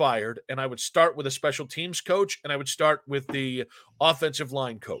 coaches are fired, and I would start with a special teams coach and I would start with the offensive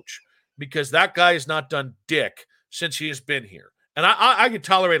line coach, because that guy has not done dick since he has been here. And I can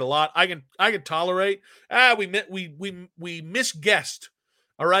tolerate a lot. I can tolerate, we misguessed.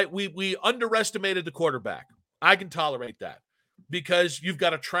 All right. We underestimated the quarterback. I can tolerate that because you've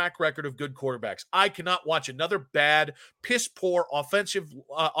got a track record of good quarterbacks. I cannot watch another bad, piss-poor offensive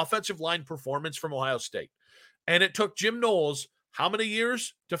line performance from Ohio State. And it took Jim Knowles how many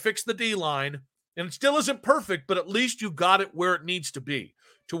years to fix the D-line? And it still isn't perfect, but at least you got it where it needs to be,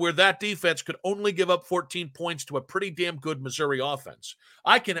 to where that defense could only give up 14 points to a pretty damn good Missouri offense.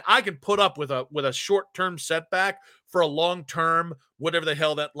 I can put up with a short-term setback for a long-term, whatever the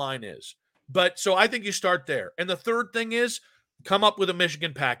hell that line is. But so I think you start there. And the third thing is come up with a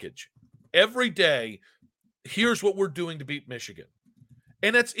Michigan package. Every day, here's what we're doing to beat Michigan.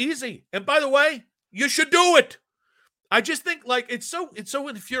 And it's easy. And by the way, you should do it. I just think it's so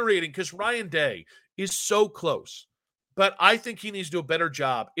infuriating because Ryan Day is so close, but I think he needs to do a better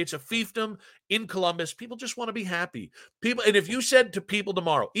job. It's a fiefdom in Columbus. People just want to be happy. And if you said to people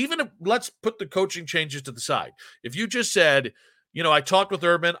tomorrow, let's put the coaching changes to the side. If you just said, I talked with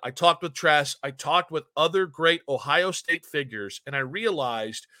Urban, I talked with Tress, I talked with other great Ohio State figures, and I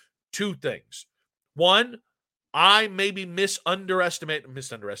realized two things. One, I maybe underestimated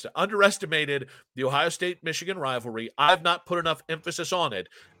the Ohio State-Michigan rivalry. I've not put enough emphasis on it.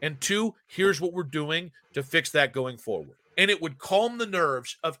 And two, here's what we're doing to fix that going forward. And it would calm the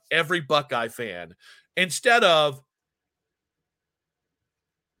nerves of every Buckeye fan instead of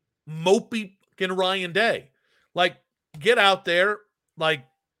mopey Ryan Day. Get out there,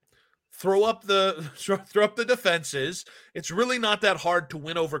 throw up the defenses. It's really not that hard to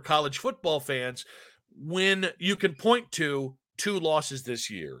win over college football fans when you can point to 2 losses this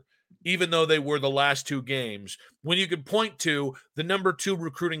year, even though they were the last 2 games, when you can point to the number 2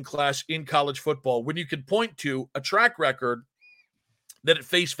 recruiting class in college football, when you can point to a track record that at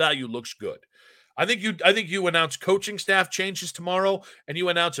face value looks good. I think you announce coaching staff changes tomorrow, and you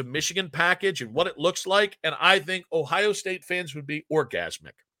announce a Michigan package and what it looks like, and I think Ohio State fans would be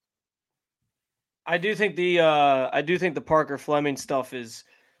orgasmic. I do think the Parker Fleming stuff is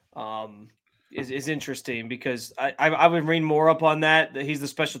interesting because I would read more up on that he's the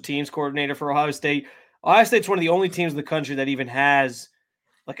special teams coordinator for Ohio State. Ohio State's one of the only teams in the country that even has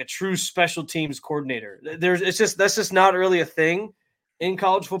a true special teams coordinator. That's just not really a thing in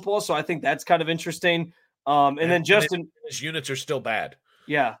college football. So I think that's kind of interesting. And then Justin, his units are still bad.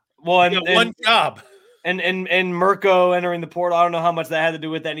 Yeah. Well, and one job. And Mirko entering the portal. I don't know how much that had to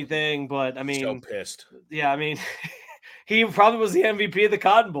do with anything, but I mean, so pissed. Yeah. I mean, he probably was the MVP of the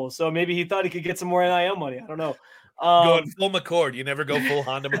Cotton Bowl, so maybe he thought he could get some more NIL money. I don't know. Going full McCord. You never go full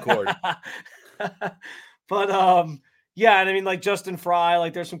Honda McCord. But, yeah, and I mean, Justin Fry,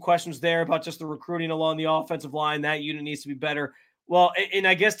 there's some questions there about just the recruiting along the offensive line. That unit needs to be better. Well, and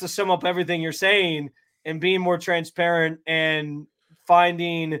I guess to sum up everything you're saying and being more transparent and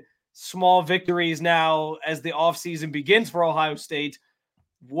finding small victories now as the offseason begins for Ohio State,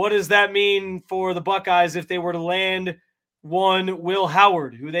 what does that mean for the Buckeyes if they were to land one Will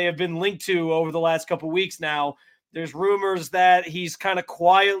Howard, who they have been linked to over the last couple of weeks now? There's rumors that he's kind of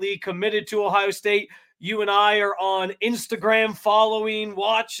quietly committed to Ohio State. You and I are on Instagram following,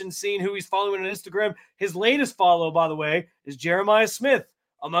 watch, and seeing who he's following on Instagram. His latest follow, by the way, is Jeremiah Smith,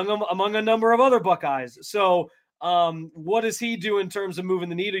 among a number of other Buckeyes. So what does he do in terms of moving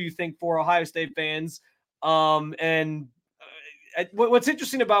the needle, you think, for Ohio State fans? And what's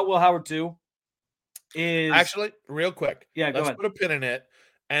interesting about Will Howard, too, is... Actually, real quick. Yeah, go ahead. Let's put a pin in it.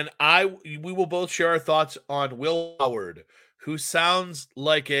 And we will both share our thoughts on Will Howard, who sounds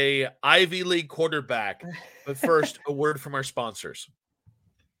like a Ivy League quarterback. But first, a word from our sponsors.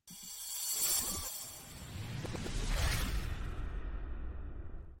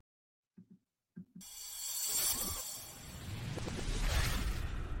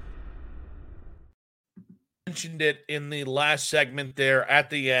 Mentioned it in the last segment there at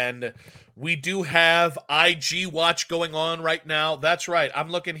the end. We do have IG Watch going on right now. That's right. I'm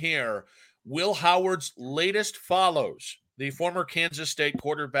looking here. Will Howard's latest follows: the former Kansas State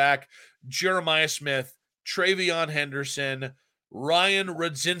quarterback, Jeremiah Smith, Travion Henderson, Ryan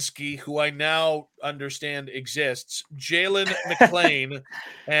Rudzinski, who I now understand exists, Jalen McClain,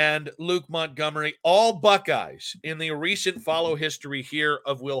 and Luke Montgomery, all Buckeyes in the recent follow history here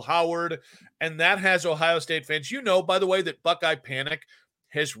of Will Howard. And that has Ohio State fans. You know, by the way, that Buckeye Panic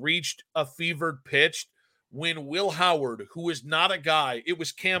has reached a fevered pitch when Will Howard, who is not a guy, it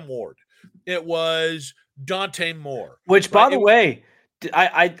was Cam Ward, it was Dante Moore. Which, by the way,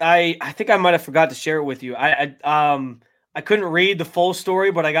 I think I might have forgot to share it with you. I couldn't read the full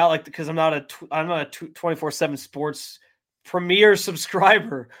story, but I got because I'm not a 24/7 Sports Premier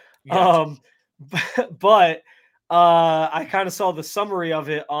subscriber. Yes. But I kind of saw the summary of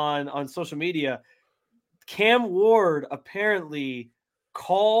it on social media. Cam Ward apparently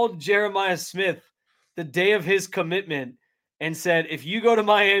called Jeremiah Smith the day of his commitment and said, "If you go to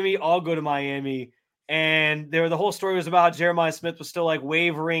Miami, I'll go to Miami." And the whole story was about how Jeremiah Smith was still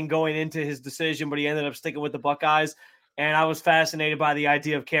wavering going into his decision, but he ended up sticking with the Buckeyes. And I was fascinated by the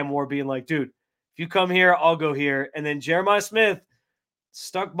idea of Cam Ward being like, "Dude, you come here, I'll go here. And then Jeremiah Smith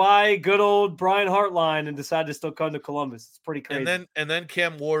stuck by good old Brian Hartline and decided to still come to Columbus. It's pretty crazy. And then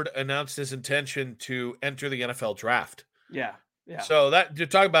Cam Ward announced his intention to enter the NFL draft. Yeah. So that you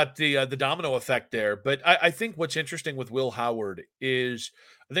talk about the domino effect there. But I think what's interesting with Will Howard is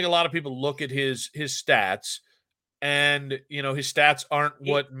I think a lot of people look at his stats, and his stats aren't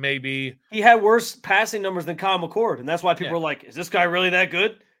what maybe he had worse passing numbers than Kyle McCord, and that's why people are like, "Is this guy really that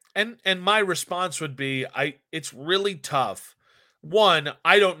good?" And my response would be, it's really tough. One,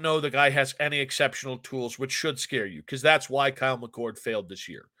 I don't know the guy has any exceptional tools, which should scare you, because that's why Kyle McCord failed this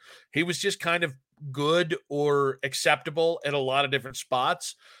year. He was just kind of good or acceptable at a lot of different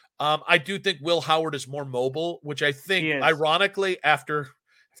spots. I do think Will Howard is more mobile, which I think, ironically, after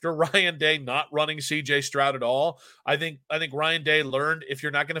Ryan Day not running CJ Stroud at all, I think Ryan Day learned if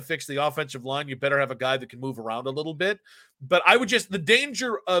you're not going to fix the offensive line, you better have a guy that can move around a little bit. But I would the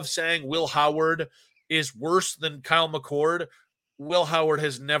danger of saying Will Howard is worse than Kyle McCord. Will Howard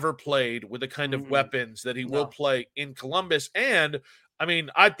has never played with the kind of weapons that he will play in Columbus. And I mean,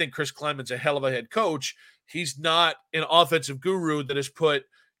 I think Chris Kleiman's a hell of a head coach. He's not an offensive guru that has put,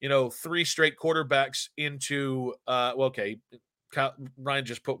 3 straight quarterbacks into, Ryan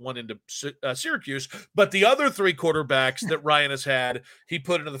just put one into Syracuse, but the other 3 quarterbacks that Ryan has had, he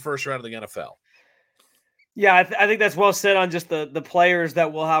put into the first round of the NFL. Yeah, I think that's well said on just the players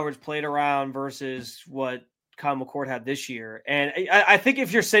that Will Howard's played around versus what Kyle McCord had this year. And I think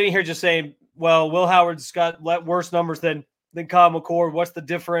if you're sitting here just saying, well, Will Howard's got worse numbers than Kyle McCord, what's the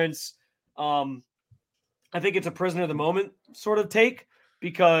difference? I think it's a prisoner of the moment sort of take,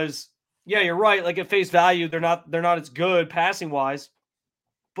 because you're right. Like at face value, they're not as good passing wise,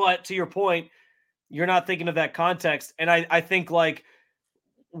 but to your point, you're not thinking of that context. And I think like,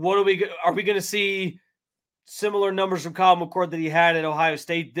 are we going to see similar numbers from Kyle McCord that he had at Ohio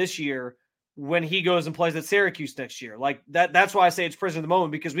State this year when he goes and plays at Syracuse next year? Like that's why I say it's prisoner of the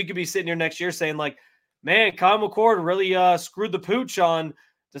moment, because we could be sitting here next year saying like, man, Kyle McCord really screwed the pooch on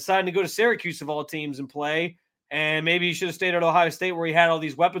deciding to go to Syracuse of all teams and play. And maybe he should have stayed at Ohio State where he had all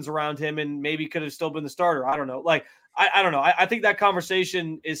these weapons around him and maybe could have still been the starter. I don't know. Like, I don't know. I think that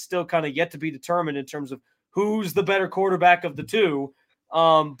conversation is still kind of yet to be determined in terms of who's the better quarterback of the two.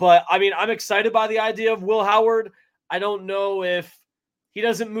 But I mean, I'm excited by the idea of Will Howard. I don't know if he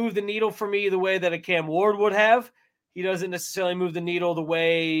doesn't move the needle for me the way that a Cam Ward would have. He doesn't necessarily move the needle the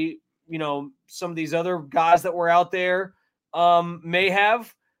way, some of these other guys that were out there may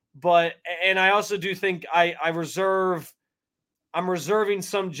have. And I also do think I'm reserving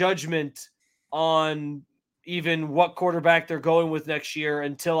some judgment on even what quarterback they're going with next year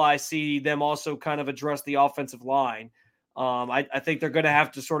until I see them also kind of address the offensive line. I think they're going to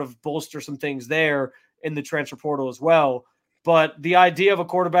have to sort of bolster some things there in the transfer portal as well. But the idea of a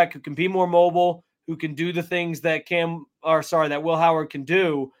quarterback who can be more mobile, who can do the things that that Will Howard can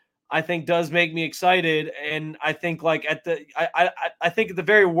do, I think does make me excited. And I think like I think at the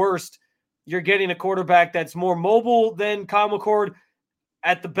very worst, you're getting a quarterback that's more mobile than Kyle McCord.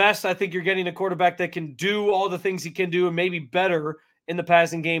 At the best, I think you're getting a quarterback that can do all the things he can do and maybe better in the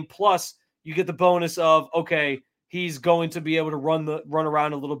passing game. Plus, you get the bonus of, okay, he's going to be able to run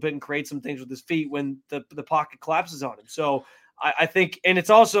around a little bit and create some things with his feet when the pocket collapses on him. So I think, and it's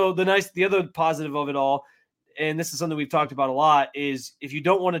also the other positive of it all, and this is something we've talked about a lot, is if you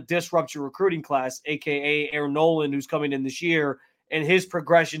don't want to disrupt your recruiting class, aka Aaron Nolan, who's coming in this year, and his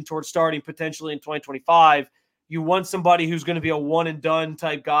progression towards starting potentially in 2025, you want somebody who's going to be a one and done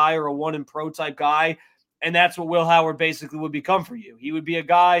type guy or a one and pro type guy. And that's what Will Howard basically would become for you. He would be a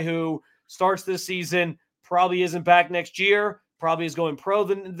guy who starts this season, probably isn't back next year, probably is going pro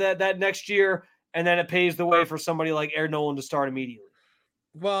that next year, and then it paves the way for somebody like Aaron Nolan to start immediately.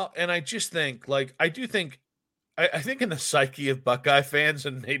 Well, and I just think, like, I think in the psyche of Buckeye fans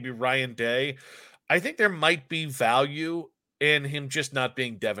and maybe Ryan Day, I think there might be value in him just not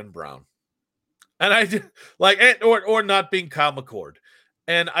being Devin Brown. And or not being Kyle McCord.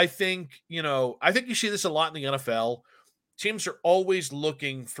 And I think you see this a lot in the NFL. Teams are always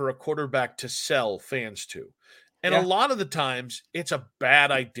looking for a quarterback to sell fans to. And a lot of the times it's a bad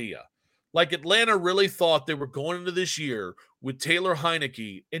idea. Like Atlanta really thought they were going into this year with Taylor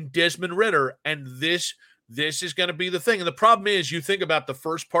Heineke and Desmond Ridder, and this is going to be the thing. And the problem is you think about the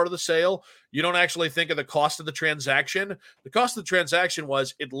first part of the sale, you don't actually think of the cost of the transaction. The cost of the transaction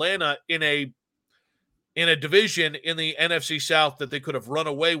was Atlanta in a division in the NFC South that they could have run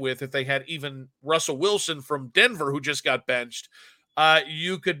away with if they had even Russell Wilson from Denver, who just got benched.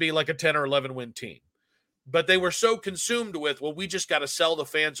 You could be like a 10 or 11 win team. But they were so consumed with, we just got to sell the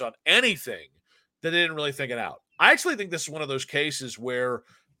fans on anything that they didn't really think it out. I actually think this is one of those cases where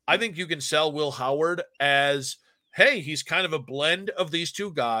I think you can sell Will Howard as, hey, he's kind of a blend of these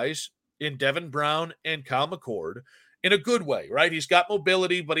two guys in Devin Brown and Kyle McCord in a good way, right? He's got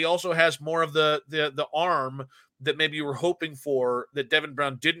mobility, but he also has more of the arm that maybe you were hoping for that Devin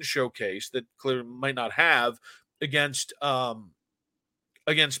Brown didn't showcase, that clearly might not have against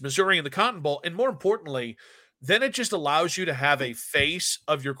Missouri in the Cotton Bowl. And more importantly, then it just allows you to have a face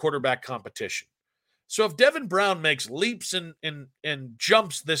of your quarterback competition. So if Devin Brown makes leaps and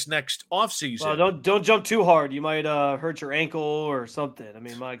jumps this next offseason. Well, don't jump too hard. You might hurt your ankle or something. I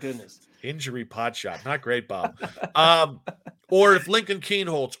mean, my goodness. Injury pot shot. Not great, Bob. Or if Lincoln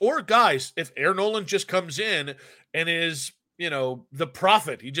Kienholz, or guys, if Aaron Nolan just comes in and is, the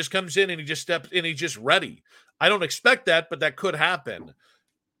prophet. He just comes in and he just steps in, he's just ready. I don't expect that, but that could happen.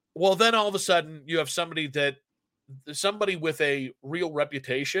 Well, then all of a sudden you have somebody with a real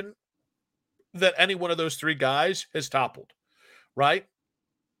reputation that any one of those three guys has toppled, right?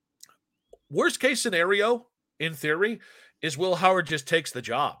 Worst case scenario, in theory, is Will Howard just takes the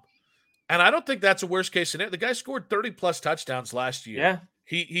job. And I don't think that's a worst case scenario. The guy scored 30-plus touchdowns last year. Yeah.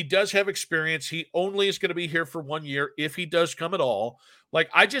 He does have experience. He only is going to be here for 1 year if he does come at all. Like,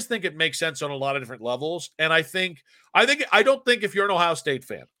 I just think it makes sense on a lot of different levels. And I don't think if you're an Ohio State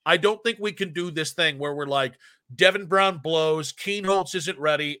fan, I don't think we can do this thing where we're like, Devin Brown blows, Kienholz isn't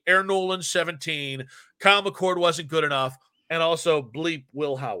ready, Aaron Nolan's 17, Kyle McCord wasn't good enough, and also bleep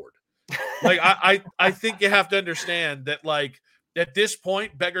Will Howard. Like, I think you have to understand that, like, at this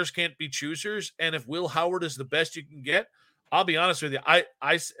point, beggars can't be choosers. And if Will Howard is the best you can get, I'll be honest with you.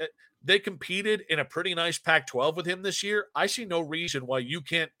 They competed in a pretty nice Pac-12 with him this year. I see no reason why you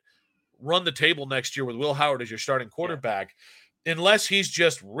can't run the table next year with Will Howard as your starting quarterback, unless he's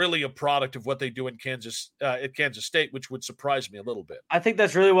just really a product of what they do in Kansas State, which would surprise me a little bit. I think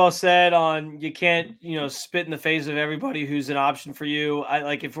that's really well said on you can't, spit in the face of everybody who's an option for you.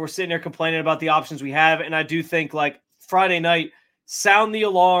 If we're sitting there complaining about the options we have, and I do think like Friday night, sound the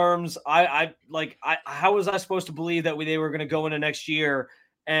alarms. How was I supposed to believe that they were going to go into next year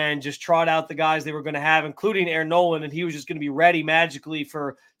and just trot out the guys they were going to have, including Aaron Nolan, and he was just going to be ready magically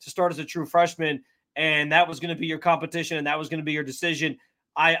to start as a true freshman, and that was going to be your competition, and that was going to be your decision.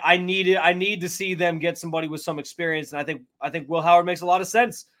 I need to see them get somebody with some experience, and I think Will Howard makes a lot of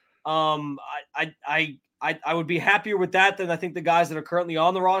sense. I would be happier with that than I think the guys that are currently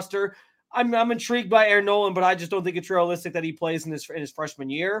on the roster. I'm intrigued by Aaron Nolan, but I just don't think it's realistic that he plays in his freshman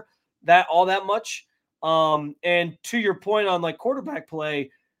year that much. And to your point on like quarterback play,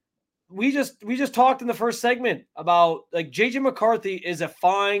 we just talked in the first segment about like JJ McCarthy is a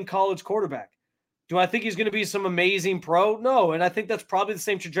fine college quarterback. Do I think he's going to be some amazing pro? No. And I think that's probably the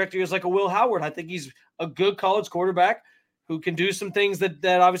same trajectory as like a Will Howard. I think he's a good college quarterback who can do some things that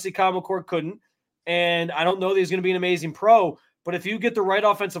obviously Kyle McCord couldn't. And I don't know that he's going to be an amazing pro, but if you get the right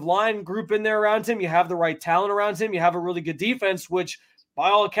offensive line group in there around him, you have the right talent around him, you have a really good defense, which by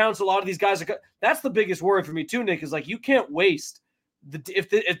all accounts, a lot of these guys are. That's the biggest worry for me too, Nick, is like you can't waste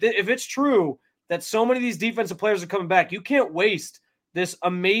if it's true that so many of these defensive players are coming back, you can't waste this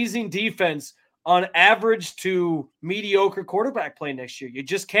amazing defense on average to mediocre quarterback play next year. You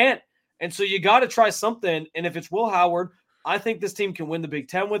just can't. And so you got to try something. And if it's Will Howard, I think this team can win the Big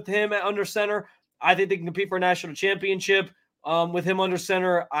Ten with him under center. I think they can compete for a national championship with him under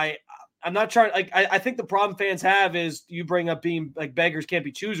center. I'm not trying. I think the problem fans have is you bring up being like beggars can't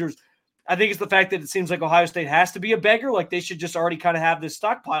be choosers. I think it's the fact that it seems like Ohio State has to be a beggar. Like they should just already kind of have this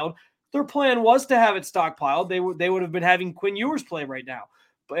stockpiled. Their plan was to have it stockpiled. They would have been having Quinn Ewers play right now,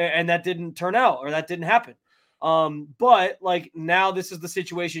 and that didn't turn out, or that didn't happen. But like now this is the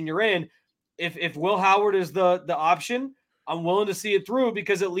situation you're in. If Will Howard is the option, I'm willing to see it through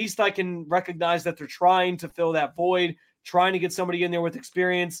because at least I can recognize that they're trying to fill that void, trying to get somebody in there with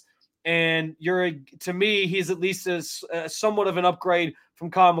experience. And to me, he's at least somewhat of an upgrade from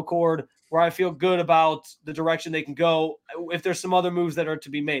Kyle McCord, where I feel good about the direction they can go if there's some other moves that are to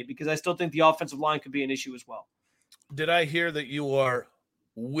be made, because I still think the offensive line could be an issue as well. Did I hear that you are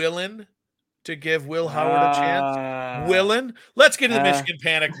willing to give Will Howard a chance? Willing? Let's get to the Michigan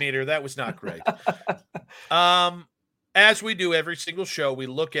Panic Meter. That was not great. As we do every single show, we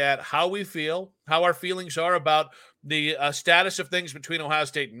look at how we feel, how our feelings are about the status of things between Ohio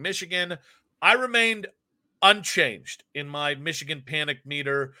State and Michigan. I remained unchanged in my Michigan Panic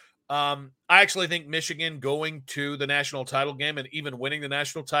Meter. I actually think Michigan going to the national title game and even winning the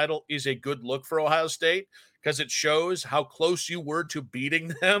national title is a good look for Ohio State because it shows how close you were to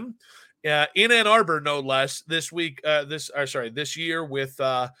beating them in Ann Arbor, no less, this year with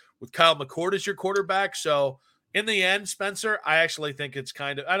Kyle McCord as your quarterback. So in the end, Spencer, I actually think it's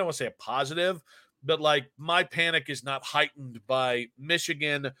kind of, I don't want to say a positive, but like my panic is not heightened by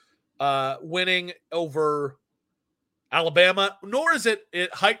Michigan winning over Alabama, nor is it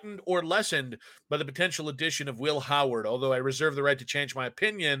heightened or lessened by the potential addition of Will Howard, although I reserve the right to change my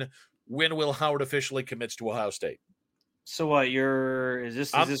opinion when Will Howard officially commits to Ohio State. So what? Is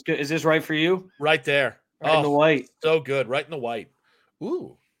this good? Is this right for you? Right there. Right in the white. So good. Right in the white.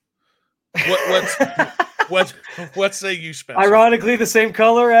 Ooh. What say you, Spencer? Ironically, the same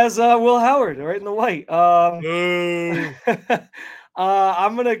color as Will Howard, right in the white.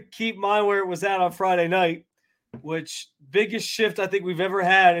 I'm gonna keep mine where it was at on Friday night, which biggest shift I think we've ever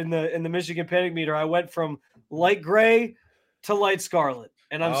had in the Michigan panic meter. I went from light gray to light scarlet,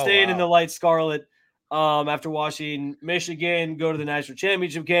 and I'm staying in the light scarlet after watching Michigan go to the national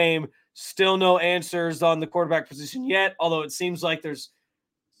championship game. Still no answers on the quarterback position yet, although it seems like there's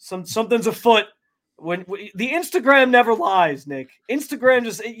something's afoot. When the Instagram never lies, Nick.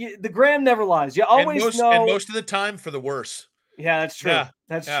 Instagram the gram never lies. You always know, and most of the time for the worse. Yeah, that's true.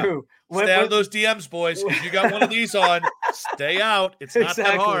 That's true. Stay out of those DMs, boys. If you got one of these on, stay out. It's not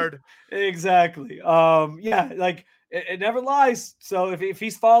that hard. Exactly. Like it never lies. So if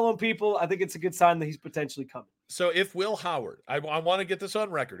he's following people, I think it's a good sign that he's potentially coming. So if Will Howard, I want to get this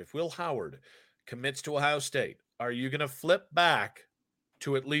on record. If Will Howard commits to Ohio State, are you going to flip back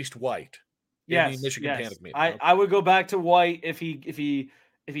to at least white? Yes, Michigan panic meter. I would go back to white if he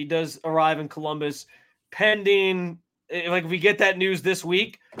does arrive in Columbus, pending. Like if we get that news this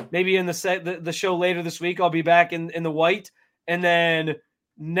week, maybe in the show later this week, I'll be back in the white, and then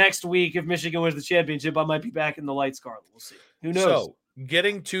next week, if Michigan wins the championship, I might be back in the light scarlet. We'll see. Who knows? So,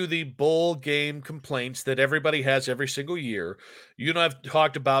 getting to the bowl game complaints that everybody has every single year, you and I have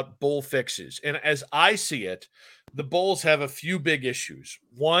talked about bowl fixes, and as I see it, the bowls have a few big issues.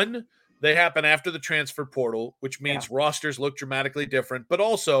 One, they happen after the transfer portal, which means rosters look dramatically different. But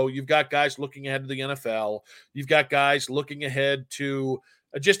also, you've got guys looking ahead to the NFL. You've got guys looking ahead to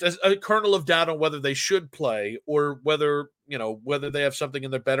just a kernel of doubt on whether they should play or whether they have something in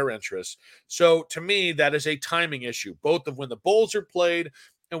their better interest. So, to me, that is a timing issue, both of when the bowls are played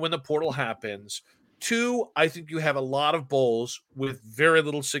and when the portal happens. Two, I think you have a lot of bowls with very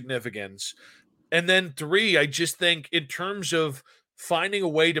little significance. And then three, I just think in terms of finding a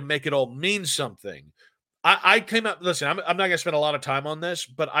way to make it all mean something. I came out, listen, I'm not going to spend a lot of time on this,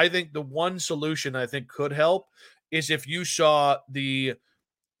 but I think the one solution I think could help is if you saw the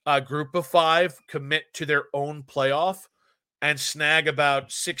group of five commit to their own playoff and snag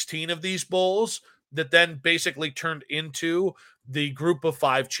about 16 of these bowls that then basically turned into the group of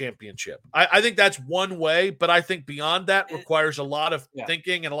five championship. I think that's one way, but I think beyond that requires a lot of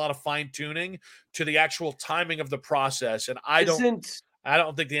thinking and a lot of fine tuning to the actual timing of the process. And I don't think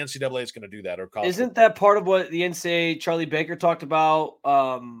the NCAA is going to do that. Or isn't that part of what the NCAA Charlie Baker talked about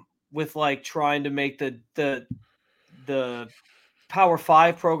with like trying to make the Power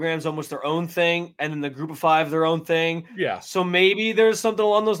Five programs almost their own thing, and then the group of five their own thing? Yeah. So maybe there's something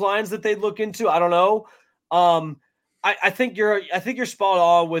along those lines that they'd look into. I don't know. I think you're spot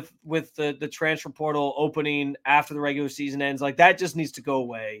on with the transfer portal opening after the regular season ends. Like that just needs to go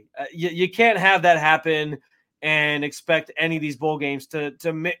away. You can't have that happen and expect any of these bowl games to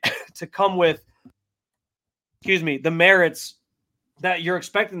come with, the merits that you're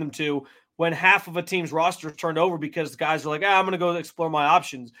expecting them to when half of a team's roster is turned over because the guys are like, I'm going to go explore my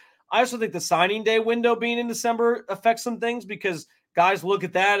options. I also think the signing day window being in December affects some things because guys look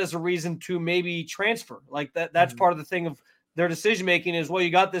at that as a reason to maybe transfer. Like that's part of the thing of their decision-making is, well,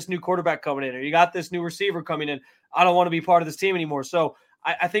 you got this new quarterback coming in or you got this new receiver coming in. I don't want to be part of this team anymore. So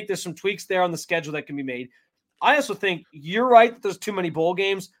I think there's some tweaks there on the schedule that can be made. I also think you're right that there's too many bowl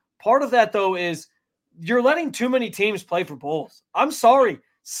games. Part of that, though, is you're letting too many teams play for bowls. I'm sorry.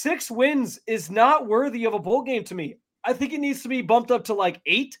 6 wins is not worthy of a bowl game to me. I think it needs to be bumped up to like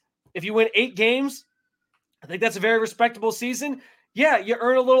 8. If you win 8 games, I think that's a very respectable season. Yeah, you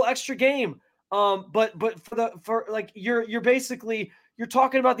earn a little extra game. But you're basically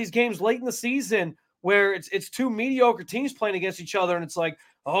talking about these games late in the season where it's 2 mediocre teams playing against each other, and it's like,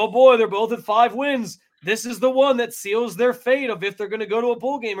 oh boy, they're both at 5 wins. This is the one that seals their fate of if they're going to go to a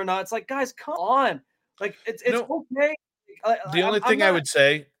bowl game or not. It's like, guys, come on. Like it's okay. The only thing I would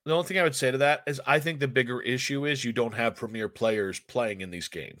say to that is I think the bigger issue is you don't have premier players playing in these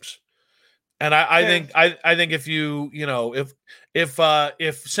games. And I think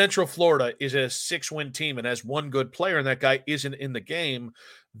if Central Florida is a 6-win team and has one good player and that guy isn't in the game,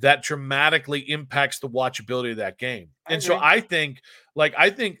 that dramatically impacts the watchability of that game. And so I think I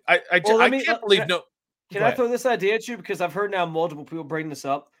can't believe no. Can I throw this idea at you? Because I've heard now multiple people bring this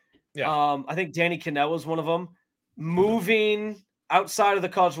up. Yeah. I think Danny Cannell was one of them. Moving outside of the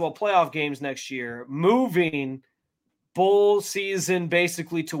college football playoff games next year, moving bowl season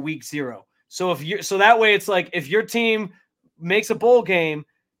basically to week 0. So that way it's like if your team makes a bowl game,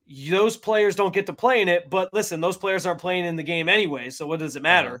 those players don't get to play in it. But listen, those players aren't playing in the game anyway, so what does it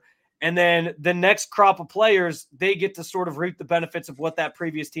matter? And then the next crop of players, they get to sort of reap the benefits of what that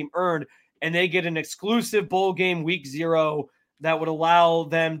previous team earned, and they get an exclusive bowl game week 0 that would allow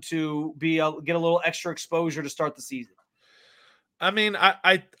them to get a little extra exposure to start the season. I mean,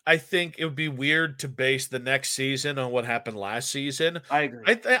 I think it would be weird to base the next season on what happened last season. I agree.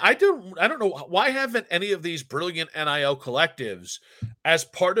 I don't know why haven't any of these brilliant NIL collectives, as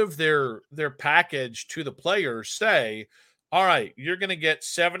part of their package to the players, say, all right, you're going to get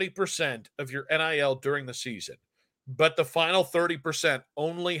 70% of your NIL during the season, but the final 30%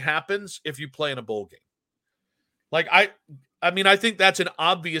 only happens if you play in a bowl game. Like I mean, I think that's an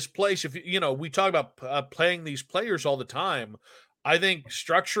obvious place. If we talk about playing these players all the time. I think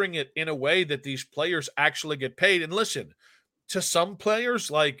structuring it in a way that these players actually get paid. And listen, to some players,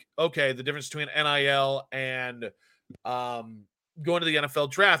 like, okay, the difference between NIL and going to the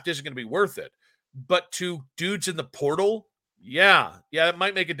NFL draft isn't going to be worth it. But to dudes in the portal, yeah, it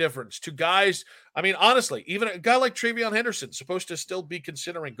might make a difference. To guys, I mean, honestly, even a guy like Travion Henderson, supposed to still be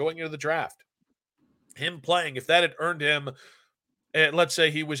considering going into the draft, him playing, if that had earned him, let's say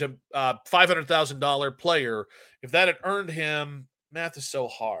he was a $500,000 player, if that had earned him, math is so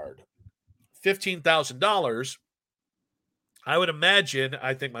hard, $15,000, I would imagine,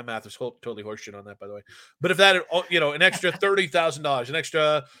 I think my math is totally horseshit on that, by the way, but if that had, an extra $30,000, an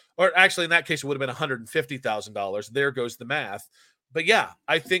extra, or actually in that case, it would have been $150,000. There goes the math. But yeah,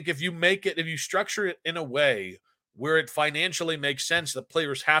 I think if you structure it in a way where it financially makes sense that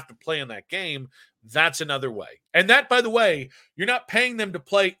players have to play in that game, that's another way. And that, by the way, you're not paying them to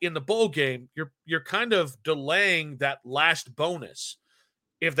play in the bowl game. You're kind of delaying that last bonus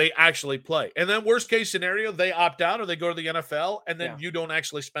if they actually play. And then worst case scenario, they opt out or they go to the NFL, and then you don't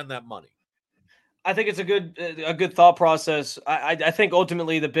actually spend that money. I think it's a good thought process. I think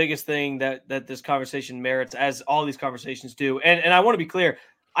ultimately the biggest thing that this conversation merits, as all these conversations do, and I want to be clear,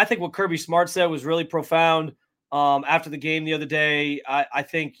 I think what Kirby Smart said was really profound after the game the other day. I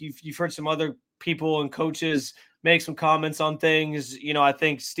think you've heard some other people and coaches make some comments on things. I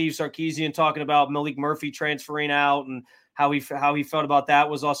think Steve Sarkisian talking about Malik Murphy transferring out and how he felt about that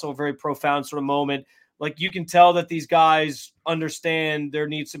was also a very profound sort of moment. Like, you can tell that these guys understand there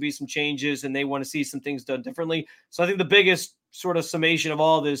needs to be some changes and they want to see some things done differently. So I think the biggest sort of summation of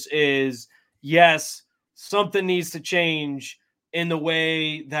all this is, yes, something needs to change in the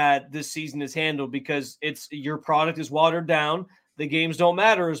way that this season is handled, because your product is watered down. The games don't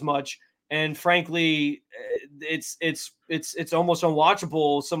matter as much. And frankly, it's almost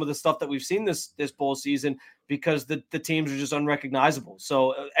unwatchable, some of the stuff that we've seen this bowl season, because the teams are just unrecognizable.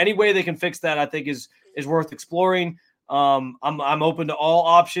 So any way they can fix that, I think is worth exploring. I'm open to all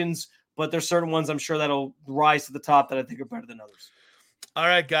options, but there's certain ones I'm sure that'll rise to the top that I think are better than others. All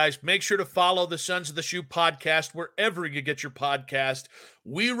right, guys, make sure to follow the Sons of the Shoe podcast wherever you get your podcast.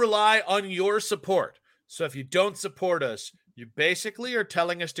 We rely on your support. So if you don't support us, you basically are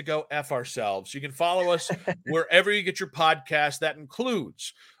telling us to go F ourselves. You can follow us wherever you get your podcast. That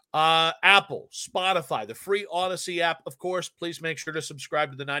includes Apple, Spotify, the free Odyssey app. Of course, please make sure to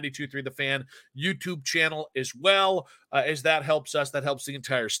subscribe to the 92.3 The Fan YouTube channel as well, as that helps us. That helps the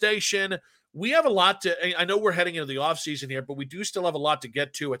entire station. We have a lot to, I know we're heading into the offseason here, but we do still have a lot to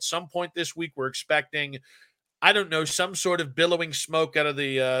get to. At some point this week, we're expecting, I don't know, some sort of billowing smoke out of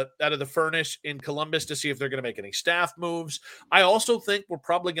the furnace in Columbus to see if they're going to make any staff moves. I also think we're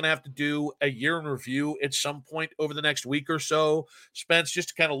probably going to have to do a year in review at some point over the next week or so, Spence, just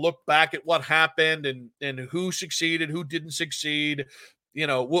to kind of look back at what happened and who succeeded, who didn't succeed.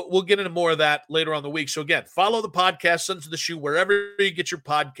 We'll get into more of that later on in the week. So again, follow the podcast, Sons of the Shoe, wherever you get your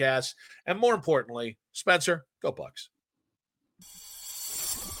podcasts. And more importantly, Spencer, go Bucks.